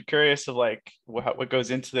started, or if you're curious of like what goes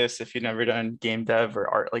into this, if you've never done game dev or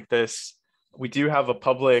art like this, we do have a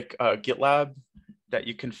public GitLab that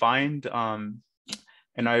you can find.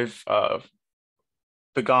 And I've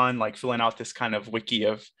begun like filling out this kind of wiki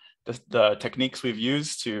of the techniques we've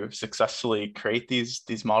used to successfully create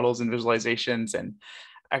these models and visualizations. And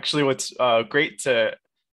actually what's great to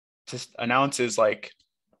announce is like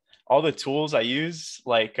all the tools I use,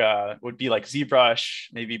 like would be like ZBrush,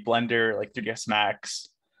 maybe Blender, like 3ds Max,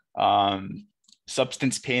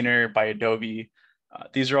 Substance Painter by Adobe.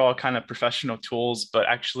 These are all kind of professional tools, but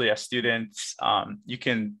actually as students, you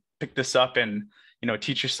can pick this up and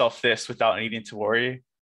teach yourself this without needing to worry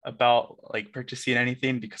about like purchasing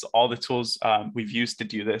anything, because all the tools we've used to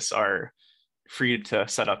do this are free to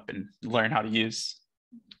set up and learn how to use.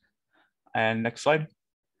 And next slide.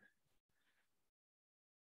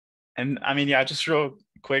 And I mean, yeah, just real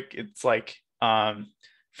quick, it's like,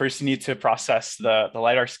 first you need to process the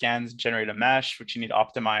LiDAR scans, generate a mesh, which you need to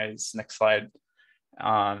optimize. Next slide.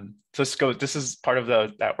 So let's go, this is part of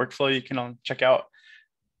that workflow you can check out.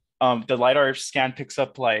 The LiDAR scan picks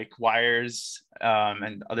up like wires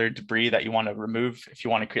and other debris that you want to remove if you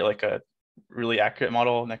want to create like a really accurate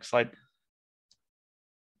model. Next slide.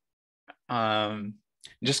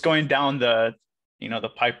 Just going down the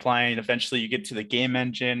pipeline, eventually you get to the game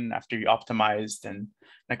engine after you optimized. And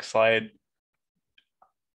next slide.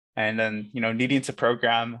 And then, needing to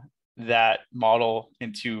program that model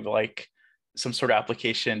into like some sort of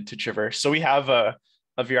application to traverse. So we have a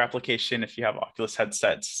VR application if you have Oculus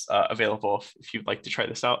headsets available if you'd like to try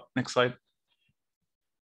this out. Next slide.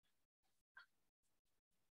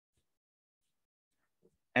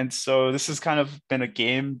 And so this has kind of been a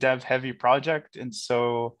game dev heavy project. And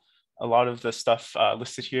so a lot of the stuff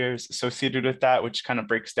listed here is associated with that, which kind of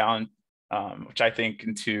breaks down, which I think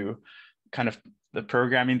into kind of the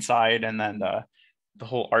programming side, and then the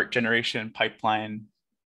whole art generation pipeline.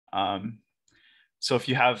 So if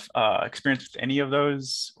you have experience with any of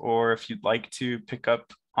those, or if you'd like to pick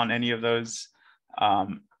up on any of those,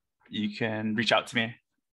 you can reach out to me.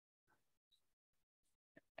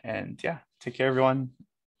 And yeah, take care, everyone.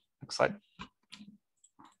 Next slide.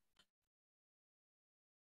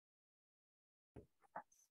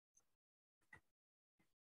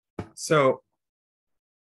 So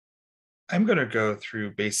I'm going to go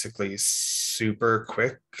through basically super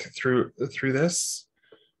quick through this.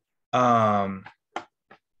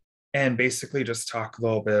 And basically just talk a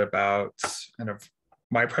little bit about kind of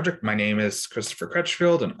my project. My name is Christopher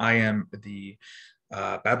Crutchfield, and I am the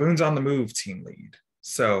Baboons on the Move team lead.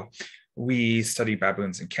 So we study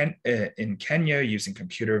baboons in Kenya using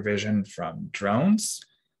computer vision from drones.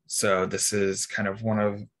 So this is kind of one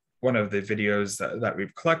of the videos that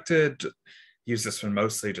we've collected. Use this one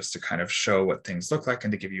mostly just to kind of show what things look like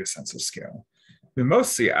and to give you a sense of scale. we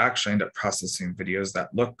mostly actually end up processing videos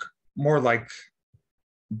that look more like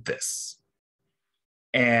this.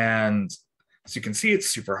 And so you can see it's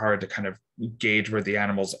super hard to kind of gauge where the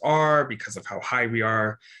animals are because of how high we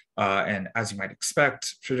are. And as you might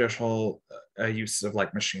expect, traditional uses of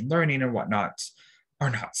like machine learning and whatnot are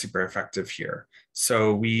not super effective here.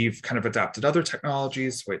 So we've kind of adapted other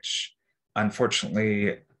technologies, which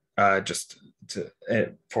unfortunately,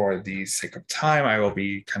 for the sake of time, I will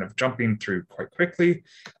be kind of jumping through quite quickly,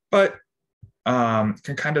 but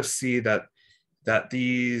can kind of see that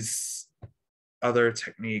these other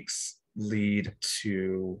techniques lead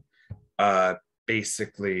to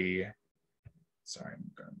basically, sorry,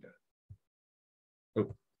 I'm going to,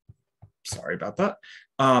 oh, sorry about that.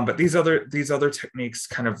 But these other techniques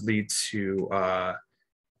kind of lead to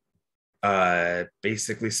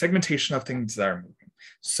basically segmentation of things that are moving.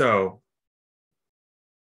 So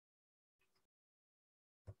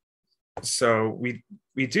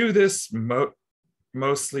we do this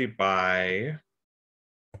mostly by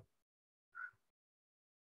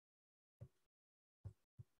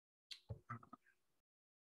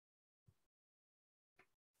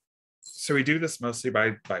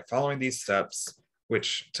following these steps,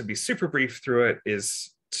 which, to be super brief through it,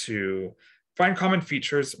 is to find common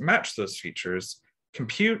features, match those features,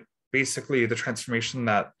 compute basically the transformation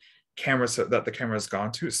that the camera has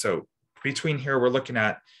gone to. So between here, we're looking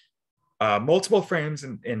at multiple frames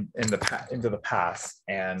into the past,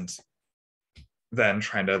 and then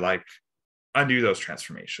trying to like undo those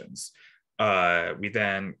transformations. We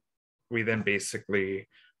then basically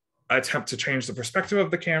attempt to change the perspective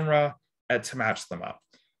of the camera and to match them up.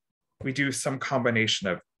 We do some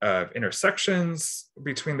combination of intersections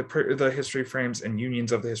between the history frames and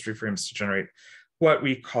unions of the history frames to generate what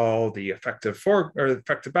we call the effective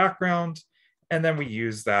background, and then we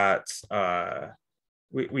use that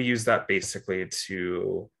we use that basically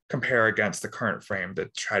to compare against the current frame to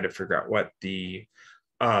try to figure out what the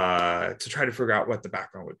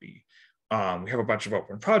background would be. We have a bunch of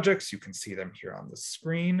open projects. You can see them here on the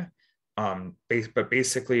screen. But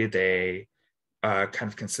basically they kind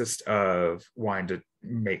of consist of wanting to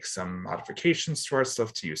make some modifications to our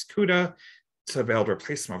stuff to use CUDA to be able to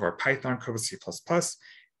replace some of our Python code with C++,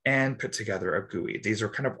 and put together a GUI. These are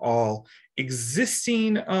kind of all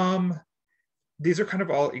existing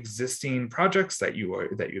projects that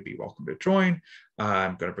you'd be welcome to join.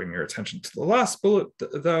 I'm going to bring your attention to the last bullet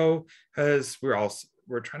though, as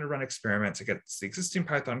we're trying to run experiments against the existing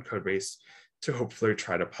Python code base to hopefully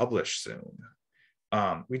try to publish soon.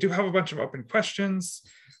 We do have a bunch of open questions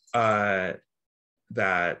that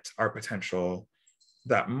are potential,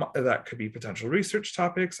 that could be potential research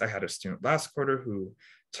topics. I had a student last quarter who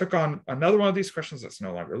took on another one of these questions that's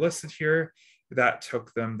no longer listed here. That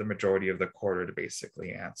took them the majority of the quarter to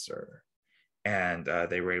basically answer. And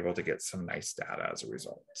they were able to get some nice data as a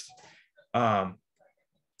result.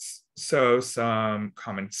 So some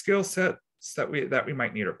common skill sets that we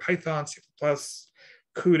might need are Python, C++,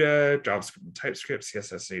 CUDA, JavaScript and TypeScript,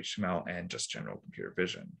 CSS, HTML, and just general computer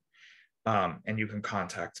vision. And you can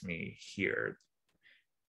contact me here.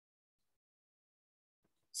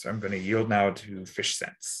 So I'm going to yield now to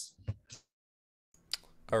FishSense.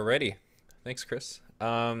 Alrighty, thanks, Chris.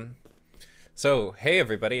 So hey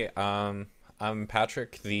everybody, I'm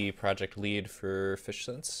Patrick, the project lead for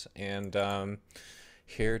FishSense, and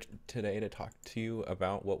here today to talk to you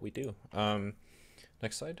about what we do.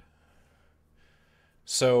 Next slide.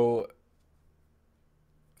 So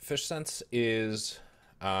FishSense is,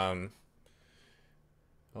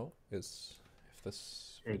 if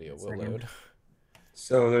this video will load.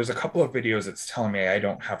 So there's a couple of videos it's telling me I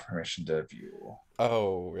don't have permission to view.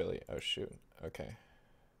 Oh, really? Oh, shoot. Okay.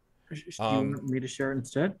 Do you want me to share it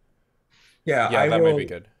instead? Yeah, that might be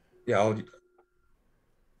good. Yeah,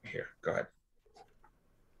 here, go ahead.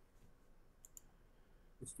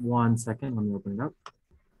 Just 1 second, let me open it up.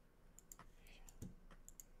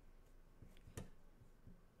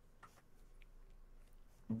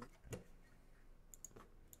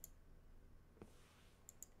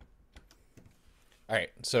 All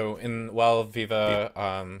right. So while Viva,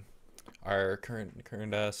 our current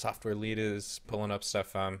software lead, is pulling up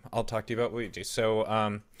stuff, I'll talk to you about what we do. So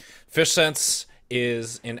FishSense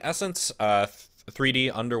is in essence a 3D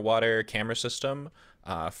underwater camera system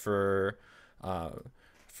for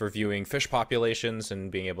viewing fish populations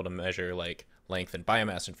and being able to measure like length and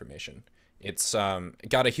biomass information. It's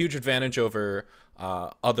got a huge advantage over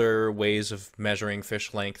other ways of measuring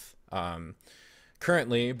fish length.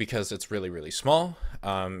 Currently, because it's really, really small,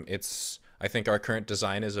 I think our current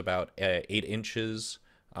design is about 8 inches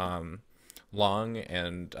long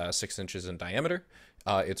and 6 inches in diameter.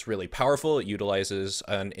 It's really powerful. It utilizes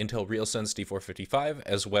an Intel RealSense D455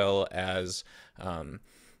 as well as an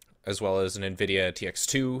NVIDIA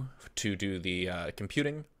TX2 to do the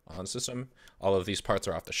computing on the system. All of these parts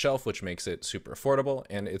are off the shelf, which makes it super affordable,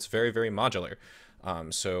 and it's very, very modular.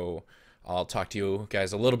 So I'll talk to you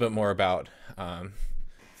guys a little bit more about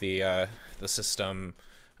the system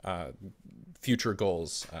future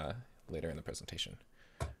goals later in the presentation.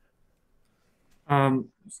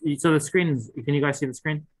 So the screen is, can you guys see the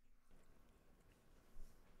screen?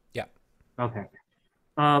 Yeah. Okay.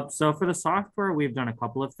 So for the software, we've done a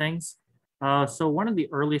couple of things. So one of the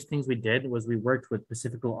earliest things we did was we worked with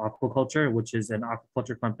Pacifico Aquaculture, which is an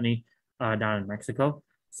aquaculture company down in Mexico.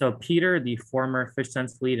 So Peter, the former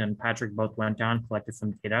FishSense lead, and Patrick both went down, collected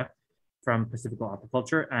some data from Pacifico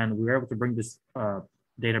Aquaculture, and we were able to bring this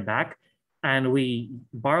data back. And we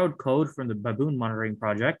borrowed code from the Baboon monitoring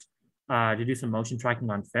project to do some motion tracking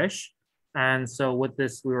on fish. And so with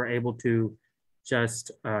this, we were able to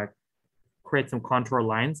just create some contour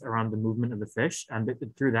lines around the movement of the fish. And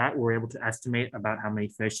through that, we're able to estimate about how many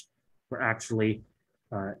fish were actually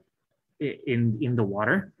in the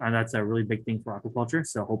water. And that's a really big thing for aquaculture.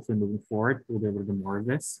 So hopefully moving forward, we'll be able to do more of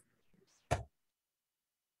this.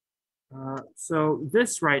 So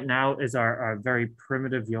this right now is our very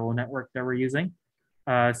primitive YOLO network that we're using.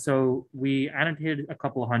 So we annotated a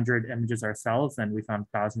couple hundred images ourselves, and we found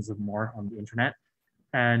thousands of more on the internet.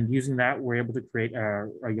 And using that, we're able to create a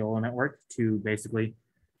YOLO network to basically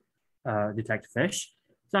detect fish.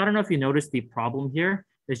 So I don't know if you noticed the problem here.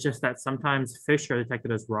 It's just that sometimes fish are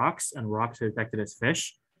detected as rocks and rocks are detected as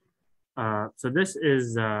fish. So this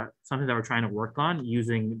is something that we're trying to work on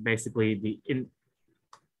using basically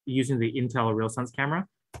using the Intel RealSense camera.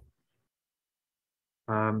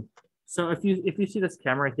 So if you see this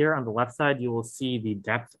camera here on the left side, you will see the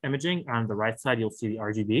depth imaging. On the right side, you'll see the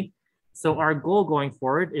RGB. So our goal going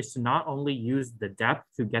forward is to not only use the depth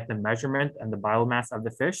to get the measurement and the biomass of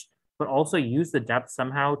the fish, but also use the depth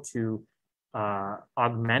somehow to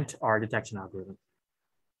augment our detection algorithm.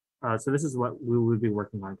 So this is what we will be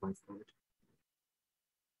working on going forward.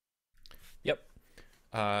 Yep.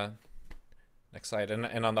 Next slide.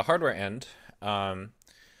 And on the hardware end,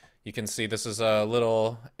 you can see this is a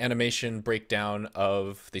little animation breakdown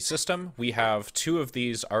of the system. We have 2 of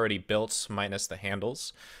these already built minus the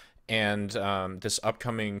handles. And this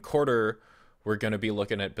upcoming quarter, we're going to be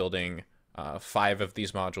looking at building 5 of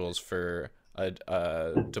these modules for a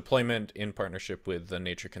deployment in partnership with the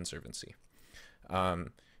Nature Conservancy.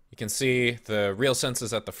 You can see the RealSense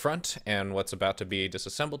is at the front, and what's about to be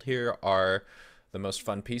disassembled here are the most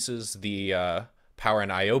fun pieces, the power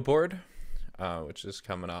and I/O board, which is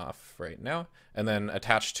coming off right now, and then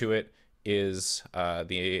attached to it is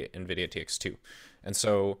the NVIDIA TX2. And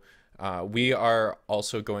so we are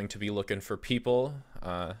also going to be looking for people,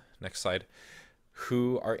 next slide,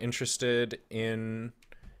 who are interested in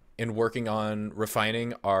working on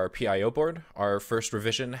refining our PIO board. Our first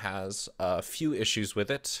revision has a few issues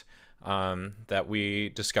with it that we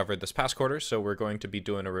discovered this past quarter. So we're going to be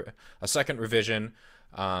doing a second revision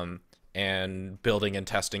and building and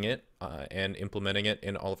testing it and implementing it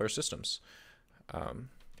in all of our systems.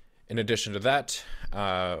 In addition to that,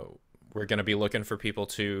 we're going to be looking for people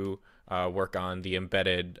to work on the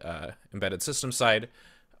embedded system side,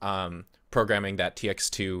 programming that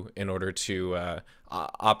TX2 in order to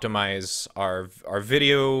optimize our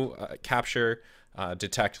video capture,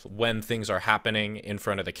 detect when things are happening in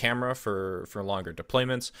front of the camera for longer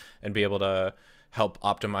deployments, and be able to help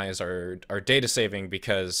optimize our data saving,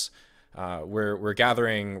 because we're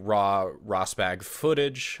gathering raw ROSBAG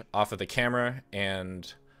footage off of the camera,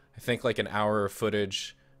 and I think like an hour of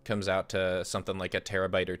footage comes out to something like a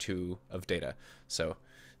terabyte or 2 of data. So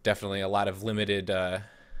definitely a lot of limited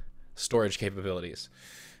storage capabilities.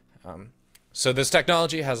 So this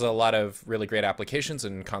technology has a lot of really great applications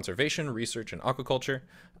in conservation, research, and aquaculture.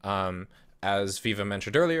 As Viva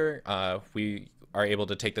mentioned earlier, we are able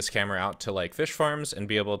to take this camera out to like fish farms and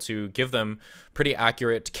be able to give them pretty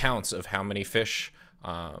accurate counts of how many fish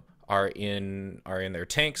are in their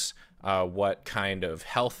tanks, what kind of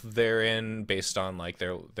health they're in based on like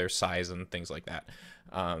their size and things like that.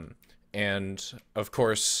 And of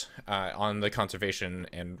course, on the conservation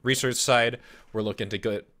and research side, we're looking to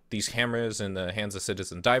get these cameras in the hands of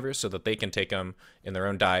citizen divers so that they can take them in their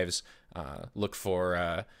own dives, look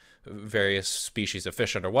for various species of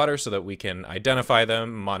fish underwater so that we can identify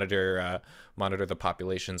them, monitor the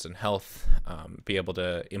populations and health, be able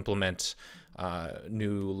to implement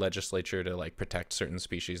new legislature to like protect certain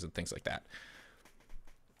species and things like that.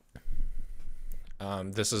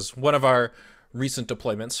 This is one of our recent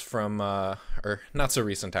deployments from, or not so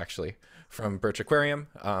recent actually, from Birch Aquarium.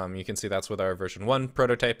 You can see that's with our version 1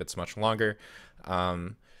 prototype. It's much longer.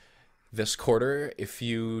 This quarter, if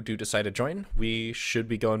you do decide to join, we should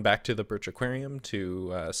be going back to the Birch Aquarium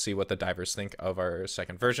to see what the divers think of our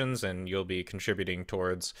second versions, and you'll be contributing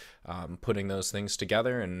towards putting those things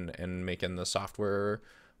together and making the software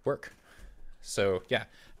work. So yeah,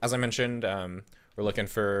 as I mentioned, we're looking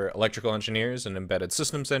for electrical engineers and embedded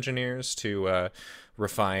systems engineers to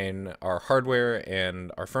refine our hardware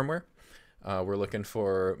and our firmware. We're looking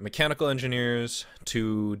for mechanical engineers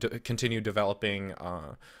to continue developing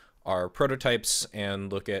our prototypes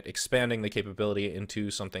and look at expanding the capability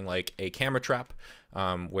into something like a camera trap,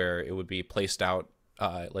 where it would be placed out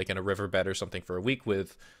like in a riverbed or something for a week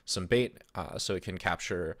with some bait, so it can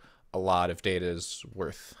capture a lot of data's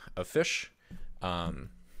worth of fish. And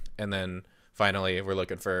then finally, we're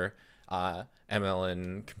looking for ML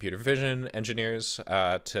and computer vision engineers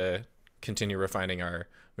to continue refining our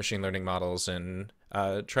machine learning models and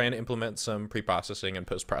try and implement some pre-processing and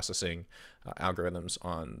post-processing algorithms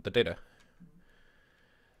on the data.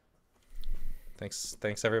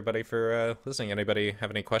 Thanks everybody for listening. Anybody have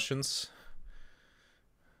any questions?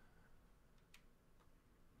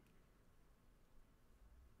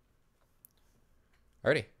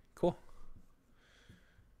 Alrighty, cool.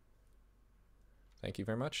 Thank you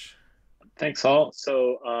very much. Thanks all.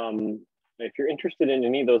 So if you're interested in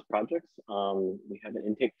any of those projects, we have an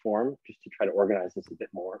intake form just to try to organize this a bit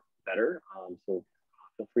more better. So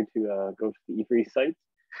feel free to go to the E3 site,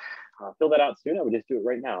 fill that out soon. I would just do it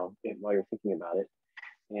right now while you're thinking about it.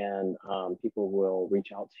 And people will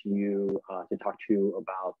reach out to you to talk to you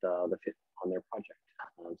about the fit on their project.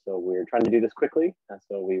 So we're trying to do this quickly.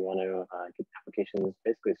 So we want to get applications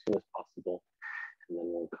basically as soon as possible. And then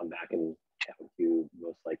we'll come back and chat with you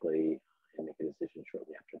most likely and make a decision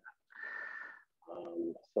shortly after that.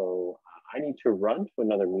 So I need to run to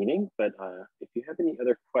another meeting, but if you have any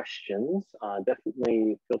other questions,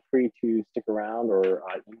 definitely feel free to stick around or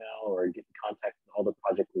email or get in contact with all the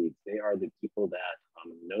project leads. They are the people that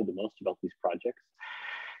know the most about these projects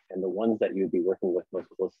and the ones that you'd be working with most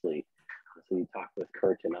closely. So you talk with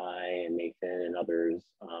Kurt and I and Nathan and others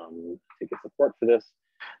to get support for this.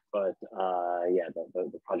 But yeah,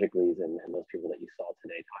 the project leads and those people that you saw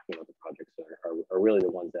today talking about the projects are really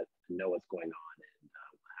the ones that know what's going on and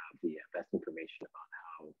have the best information about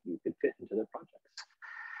how you could fit into their projects.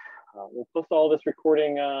 We'll post all this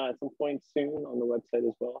recording at some point soon on the website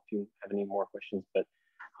as well if you have any more questions. But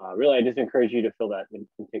really, I just encourage you to fill that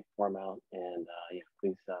intake form out, and yeah,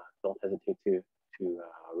 please don't hesitate to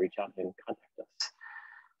reach out and contact us.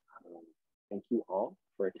 Thank you all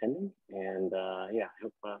for attending, and yeah, I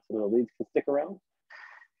hope some of the leads can stick around,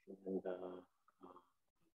 and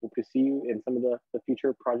hope to see you in some of the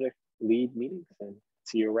future project lead meetings and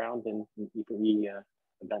see you around in E3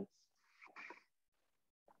 events.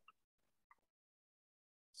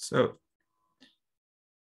 So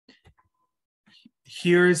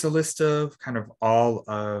here's a list of kind of all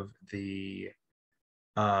of the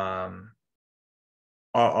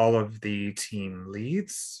team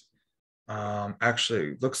leads.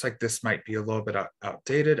 Actually, looks like this might be a little bit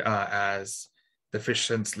outdated as the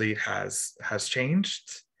FishSense lead has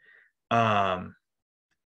changed.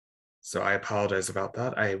 So I apologize about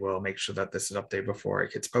that. I will make sure that this is updated before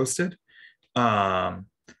it gets posted. And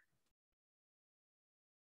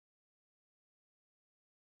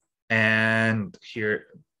here,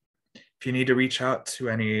 if you need to reach out to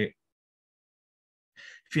any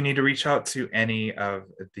of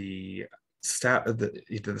the staff,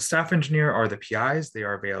 either the staff engineer or the PIs, they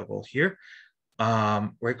are available here.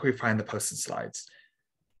 Where can we find the posted slides?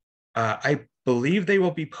 I believe they will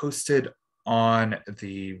be posted on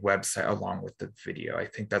the website along with the video. I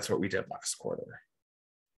think that's what we did last quarter.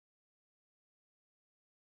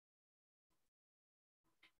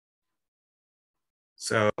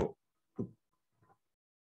 So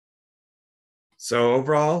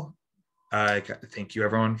overall, thank you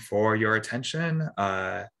everyone for your attention.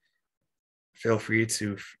 Feel free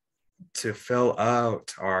to fill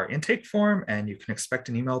out our intake form, and you can expect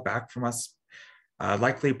an email back from us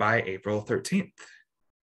likely by April 13th.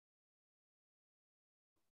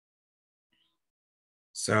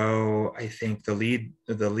 So I think the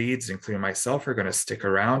leads, including myself, are going to stick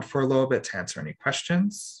around for a little bit to answer any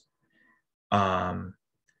questions.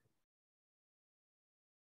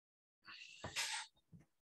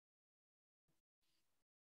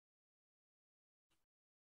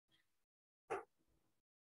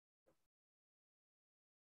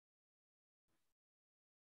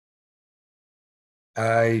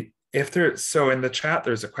 So in the chat,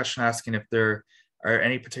 there's a question asking if there are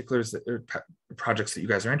any particulars that projects that you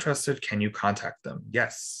guys are interested? Can you contact them?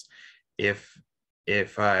 Yes. If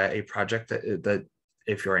a project that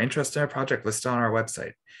if you're interested in a project listed on our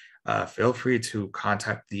website, feel free to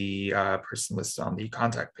contact the person listed on the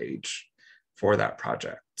contact page for that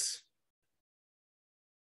project.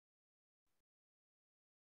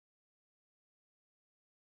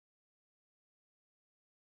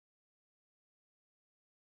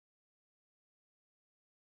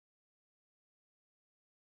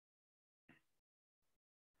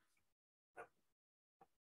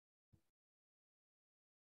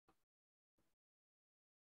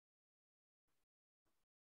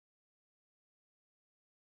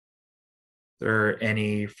 Are there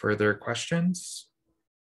any further questions?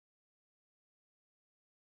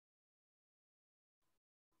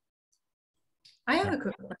 I have a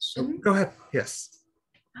quick question. Go ahead. Yes.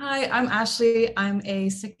 Hi, I'm Ashley. I'm a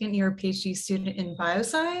second-year PhD student in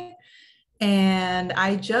biosci, and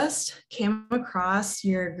I just came across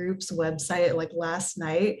your group's website like last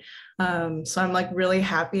night. So I'm like really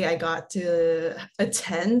happy I got to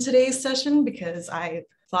attend today's session because I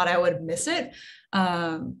thought I would miss it.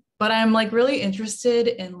 But I'm like really interested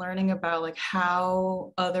in learning about like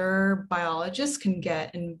how other biologists can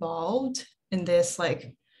get involved in this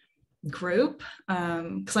like group,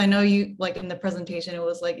 because I know you like in the presentation it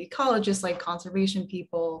was like ecologists, like conservation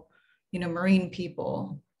people, you know, marine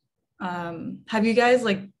people. Have you guys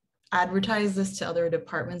like advertised this to other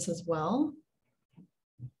departments as well?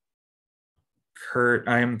 Kurt,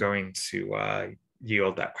 I am going to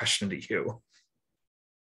yield that question to you.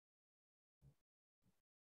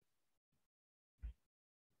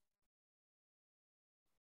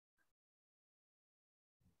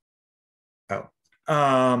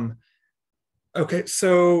 Oh, okay,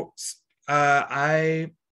 so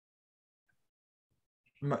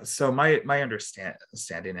my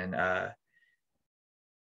understanding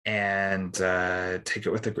and take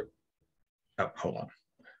it with the hold on.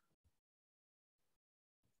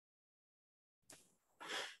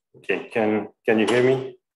 Okay, can you hear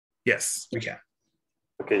me? Yes, we can.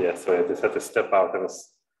 Okay, yeah, so I just had to step out. I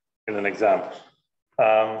was in an exam.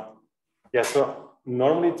 Yeah, so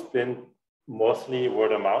normally it's been mostly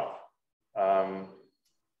word of mouth.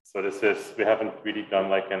 So we haven't really done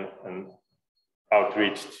like an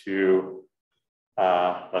outreach to,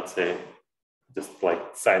 let's say, just like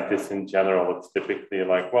scientists in general. It's typically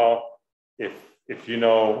like, well, if you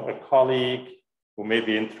know a colleague who may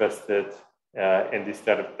be interested in this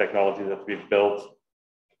set of technology that we've built,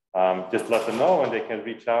 just let them know and they can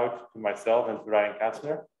reach out to myself and to Ryan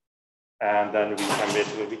Kastner, and then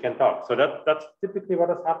we can talk. So that's typically what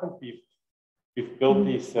has happened. We've built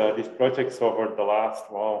these projects over the last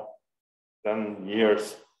 10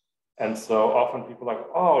 years, and so often people are like,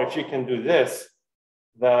 oh, if you can do this,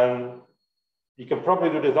 then you can probably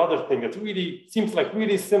do this other thing that really seems like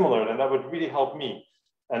really similar, and that would really help me.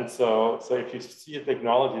 And so if you see a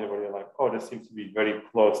technology where you're like, oh, this seems to be very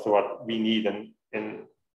close to what we need in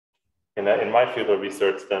my field of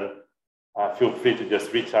research, then feel free to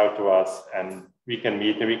just reach out to us and we can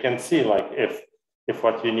meet and we can see like if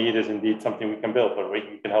what you need is indeed something we can build or we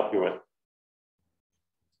can help you with.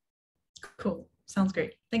 Cool. Sounds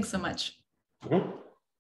great. Thanks so much. Mm-hmm.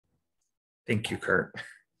 Thank you, Kurt.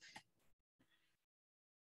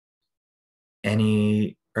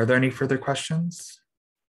 Are there any further questions?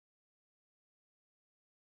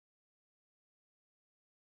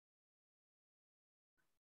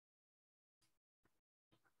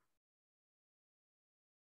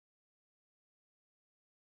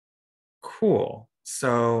 Cool.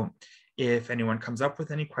 So if anyone comes up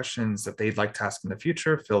with any questions that they'd like to ask in the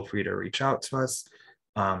future, feel free to reach out to us.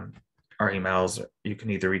 Our emails, you can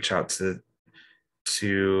either reach out to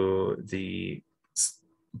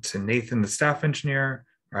Nathan, the staff engineer,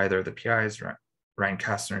 or either the PIs, Ryan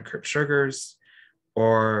Kastner and Kurt Sugars,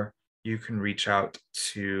 or you can reach out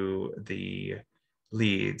to the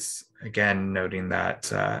leads. Again, noting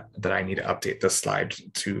that I need to update this slide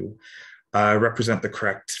to represent the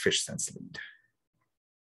correct FishSense lead.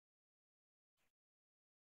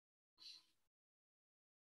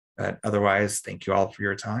 But otherwise, thank you all for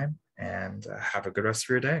your time and have a good rest of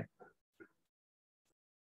your day.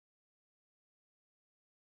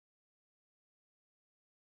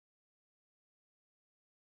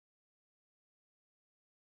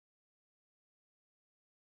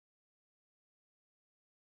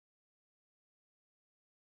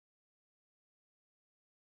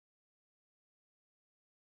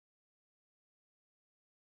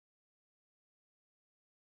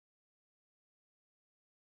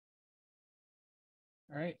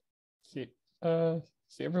 All right. See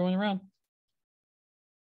everyone around.